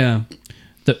 though. Yeah.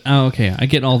 Okay. I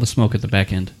get all the smoke at the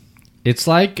back end. It's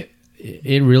like,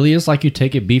 it really is like you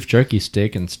take a beef jerky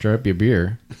stick and stir up your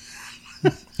beer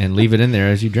and leave it in there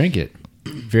as you drink it.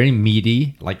 Very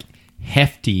meaty, like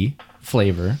hefty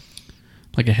flavor.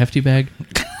 Like a hefty bag?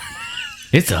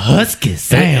 It's a husky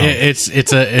sound.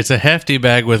 It's a hefty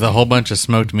bag with a whole bunch of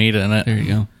smoked meat in it. There you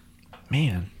go.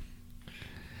 Man.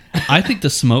 I think the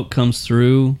smoke comes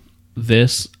through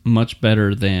this much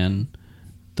better than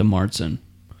the Marzen.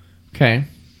 Okay.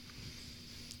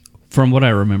 From what I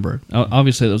remember.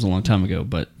 Obviously, that was a long time ago,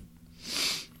 but...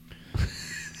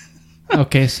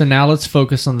 Okay, so now let's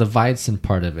focus on the Weizen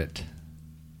part of it.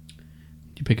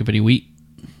 Do you pick up any wheat?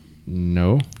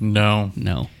 No. No.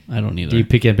 No, I don't either. Do you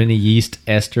pick up any yeast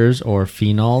esters or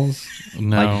phenols?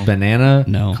 No. Like banana?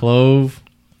 No. Clove?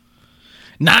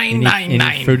 Nine.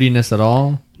 Any fruitiness at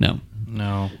all? No.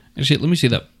 No. Actually, let me see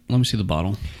that. Let me see the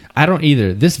bottle. I don't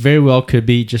either. This very well could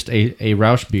be just a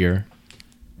Rauchbier,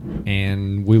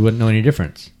 and we wouldn't know any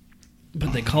difference.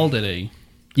 But they called it a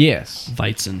Yes.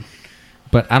 Weizen.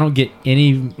 But I don't get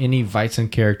any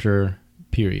Weizen character,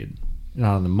 period.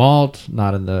 Not in the malt,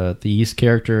 not in the yeast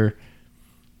character.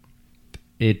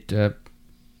 It's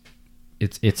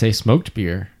a smoked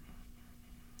beer.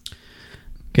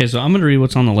 Okay, so I'm going to read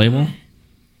what's on the label,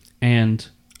 and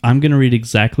I'm going to read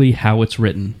exactly how it's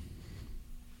written.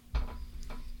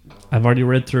 I've already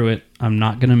read through it. I'm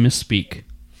not going to misspeak.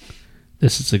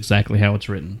 This is exactly how it's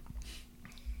written.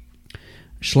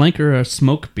 Schlenkerla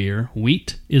smoke beer.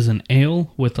 Wheat is an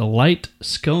ale with a light,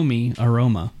 scomy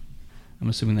aroma. I'm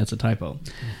assuming that's a typo.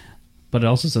 But it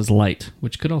also says light,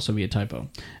 which could also be a typo.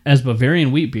 As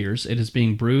Bavarian wheat beers, it is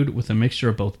being brewed with a mixture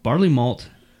of both barley malt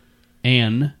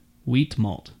and wheat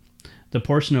malt. The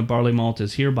portion of barley malt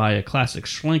is hereby a classic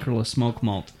Schlenkerla smoke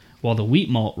malt, while the wheat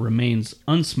malt remains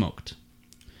unsmoked.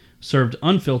 Served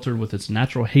unfiltered with its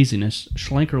natural haziness,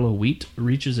 Schlenkerla wheat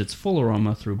reaches its full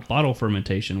aroma through bottle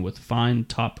fermentation with fine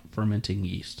top fermenting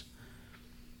yeast.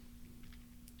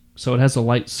 So it has a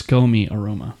light scomy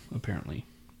aroma, apparently.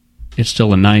 It's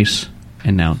still a nice,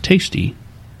 and now tasty,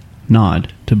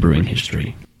 nod to brewing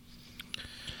history.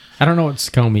 I don't know what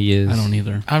scomy is. I don't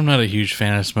either. I'm not a huge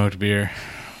fan of smoked beer.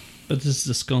 But this is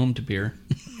a scomed beer.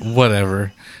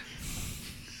 Whatever.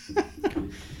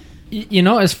 You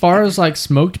know, as far as like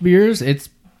smoked beers, it's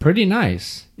pretty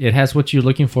nice. It has what you're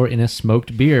looking for in a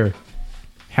smoked beer.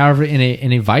 However, in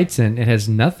a Weizen, it has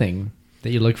nothing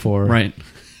that you look for Right.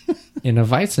 in a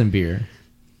Weizen beer.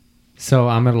 So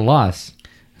I'm at a loss.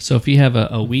 So if you have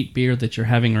a wheat beer that you're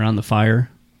having around the fire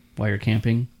while you're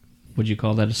camping, would you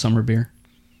call that a summer beer?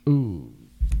 Ooh,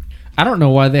 I don't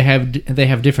know why they have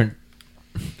different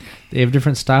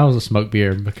styles of smoked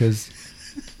beer because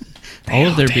All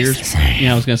of their beers.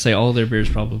 Yeah, I was going to say all of their beers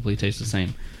probably taste the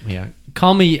same. yeah,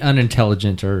 call me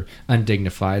unintelligent or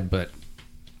undignified, but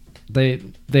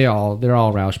they're all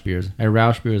Rauch beers. A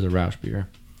Rauch beer is a Rauch beer,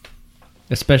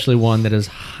 especially one that is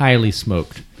highly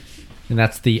smoked, and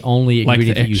that's the only Like the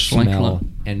ingredient that you Earl smell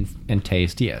and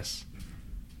taste. Yes.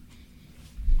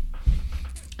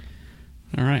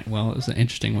 All right. Well, it was an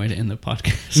interesting way to end the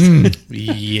podcast.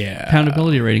 Yeah.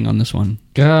 Poundability rating on this one.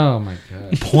 Oh my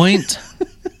god.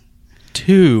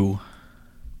 0.2.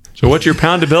 So what's your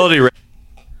poundability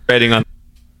rating on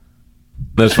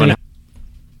this one?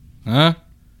 Huh?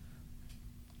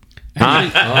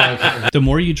 Actually, the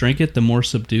more you drink it, the more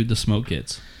subdued the smoke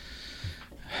gets.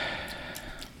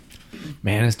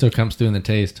 Man, it still comes through in the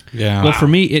taste. Yeah. Well, for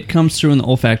me, it comes through in the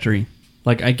olfactory.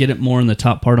 Like I get it more in the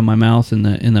top part of my mouth and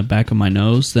in the back of my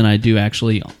nose than I do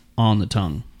actually on the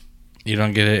tongue. You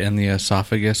don't get it in the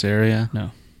esophagus area? No.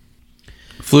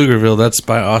 Pflugerville, that's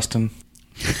by Austin.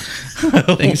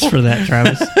 Thanks for that,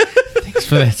 Travis. Thanks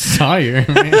for that, Sawyer.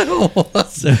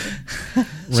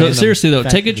 So seriously though,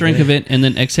 fact take a of the drink day. of it and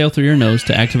then exhale through your nose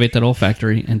to activate that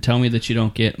olfactory, and tell me that you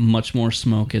don't get much more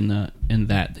smoke in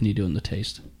that than you do in the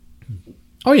taste.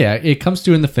 Oh yeah, it comes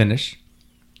through in the finish,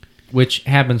 which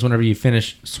happens whenever you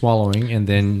finish swallowing, and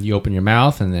then you open your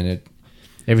mouth, and then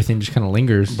everything just kind of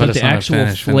lingers. But it's the not a actual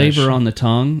finish. flavor on the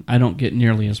tongue, I don't get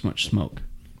nearly as much smoke.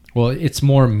 Well, it's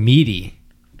more meaty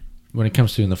when it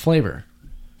comes through in the flavor,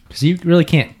 because you really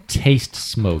can't taste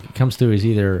smoke. It comes through as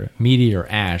either meaty or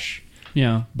ash,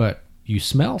 Yeah. but you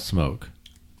smell smoke.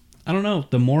 I don't know.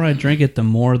 The more I drink it, the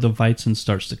more the Weizen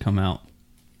starts to come out.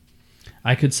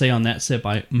 I could say on that sip,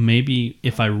 I maybe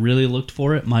if I really looked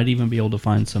for it, might even be able to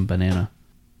find some banana.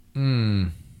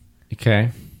 Okay.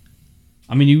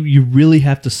 I mean, you really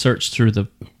have to search through the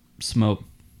smoke,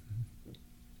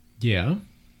 Yeah.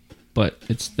 but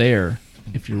it's there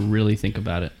if you really think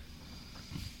about it.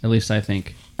 At least I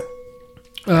think.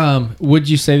 Would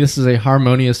you say this is a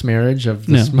harmonious marriage of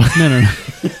the No, smoke? no.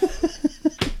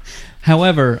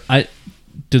 However,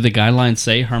 do the guidelines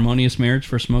say harmonious marriage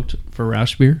for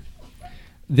Rauch beer?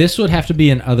 This would have to be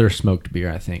an other smoked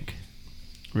beer, I think,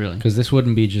 Really? because this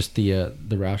wouldn't be just the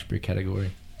Rauch beer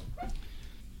category.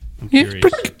 I'm curious.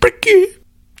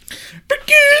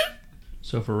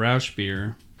 So for Rauch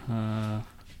beer,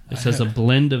 it says a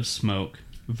blend of smoke,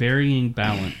 varying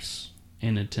balance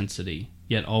and intensity,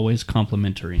 yet always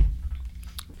complementary.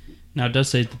 Now it does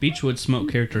say the Beechwood smoke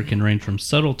character can range from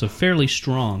subtle to fairly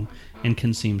strong and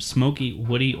can seem smoky,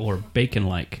 woody, or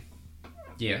bacon-like.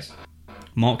 Yes.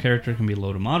 Malt character can be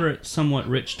low to moderate, somewhat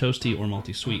rich, toasty, or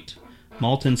malty sweet.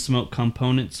 Malt and smoke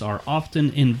components are often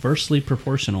inversely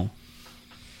proportional.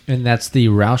 And that's the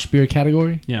Rauch beer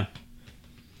category? Yeah.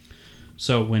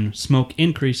 So when smoke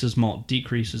increases, malt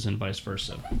decreases, and vice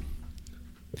versa.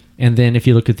 And then if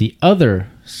you look at the other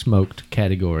smoked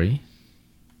category,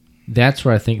 that's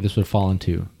where I think this would fall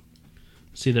into.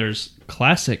 See, there's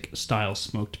classic style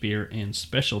smoked beer and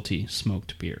specialty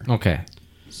smoked beer. Okay.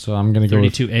 So I'm going to go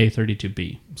with 32A,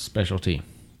 32B. specialty.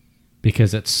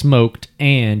 Because it's smoked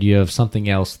and you have something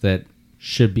else that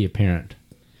should be apparent.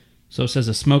 So it says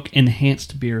a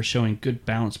smoke-enhanced beer showing good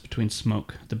balance between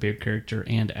smoke, the beer character,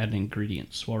 and added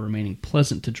ingredients, while remaining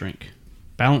pleasant to drink.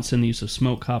 Balance in the use of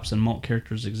smoke, hops, and malt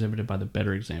characters exhibited by the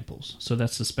better examples. So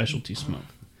that's the specialty smoke.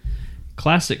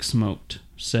 Classic smoked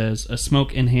says a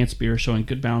smoke-enhanced beer showing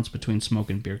good balance between smoke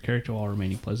and beer character while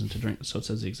remaining pleasant to drink. So it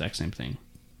says the exact same thing.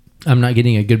 I'm not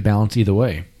getting a good balance either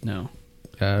way. No.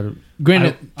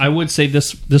 Granted, I would say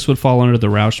this would fall under the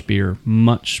Rauch beer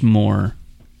much more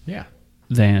yeah,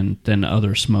 than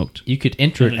other smoked. you could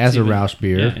enter it And as it's a even- Rauch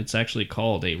beer. Yeah, it's actually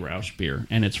called a Rauch beer,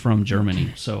 and it's from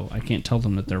Germany, so I can't tell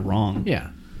them that they're wrong. Yeah.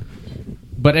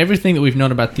 But everything that we've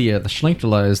known about the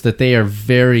Schlenkerla is that they are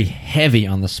very heavy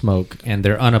on the smoke, and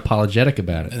they're unapologetic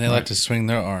about it. And they like to swing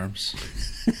their arms.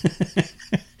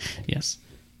 Yes.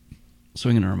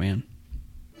 Swinging our man.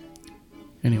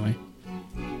 Anyway.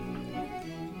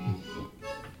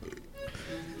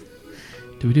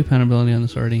 Do we do poundability on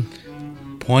this already?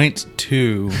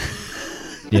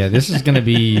 0.2. Yeah, this is going to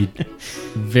be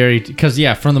very... Because,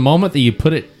 yeah, from the moment that you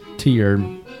put it to your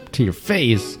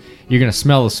face, you're gonna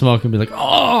smell the smoke and be like,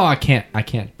 oh, I can't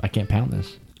pound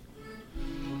this.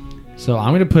 So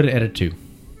I'm gonna put it at a 2.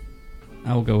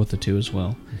 I will go with the 2 as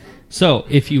well. So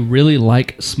if you really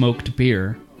like smoked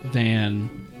beer,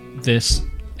 then this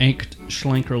Aecht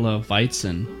Schlenkerla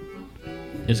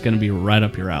Weizen is going to be right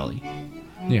up your alley.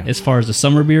 Yeah. As far as the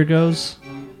summer beer goes,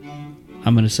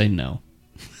 I'm going to say no.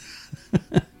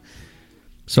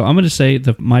 So I'm going to say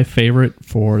my favorite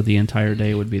for the entire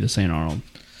day would be the St. Arnold.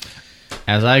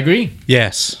 As I agree.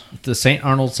 Yes. The St.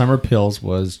 Arnold Summer Pils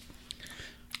was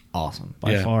awesome.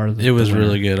 By far. It was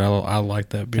really good. I like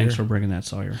that beer. Thanks for bringing that,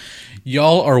 Sawyer.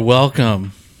 Y'all are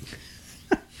welcome.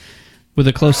 With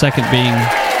a close second being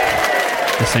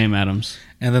the Sam Adams.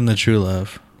 And then the True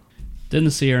Love. Then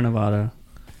the Sierra Nevada.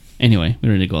 Anyway, we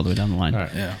don't need to go all the way down the line. All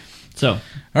right. Yeah. So, all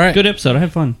right. Good episode. I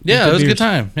had fun. Yeah, it was a good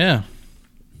time. Yeah.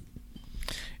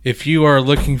 If you are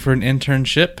looking for an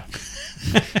internship,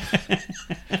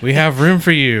 we have room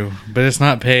for you, but it's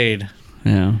not paid.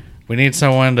 Yeah. We need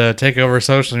someone to take over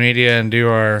social media and do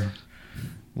our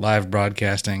live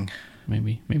broadcasting.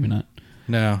 Maybe not.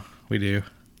 No, we do.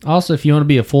 Also, if you want to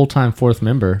be a full-time 4th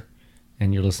member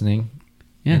and you're listening,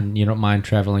 and you don't mind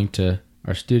traveling to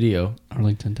our studio,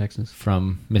 Arlington, Texas,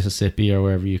 from Mississippi or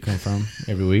wherever you come from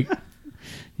every week.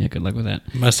 Yeah, good luck with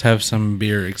that. Must have some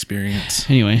beer experience.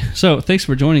 Anyway, so thanks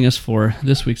for joining us for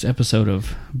this week's episode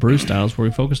of Brew Styles, where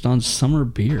we focused on summer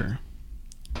beer.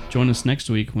 Join us next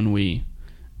week when we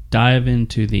dive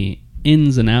into the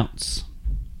ins and outs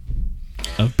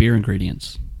of beer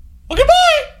ingredients. Okay, bye!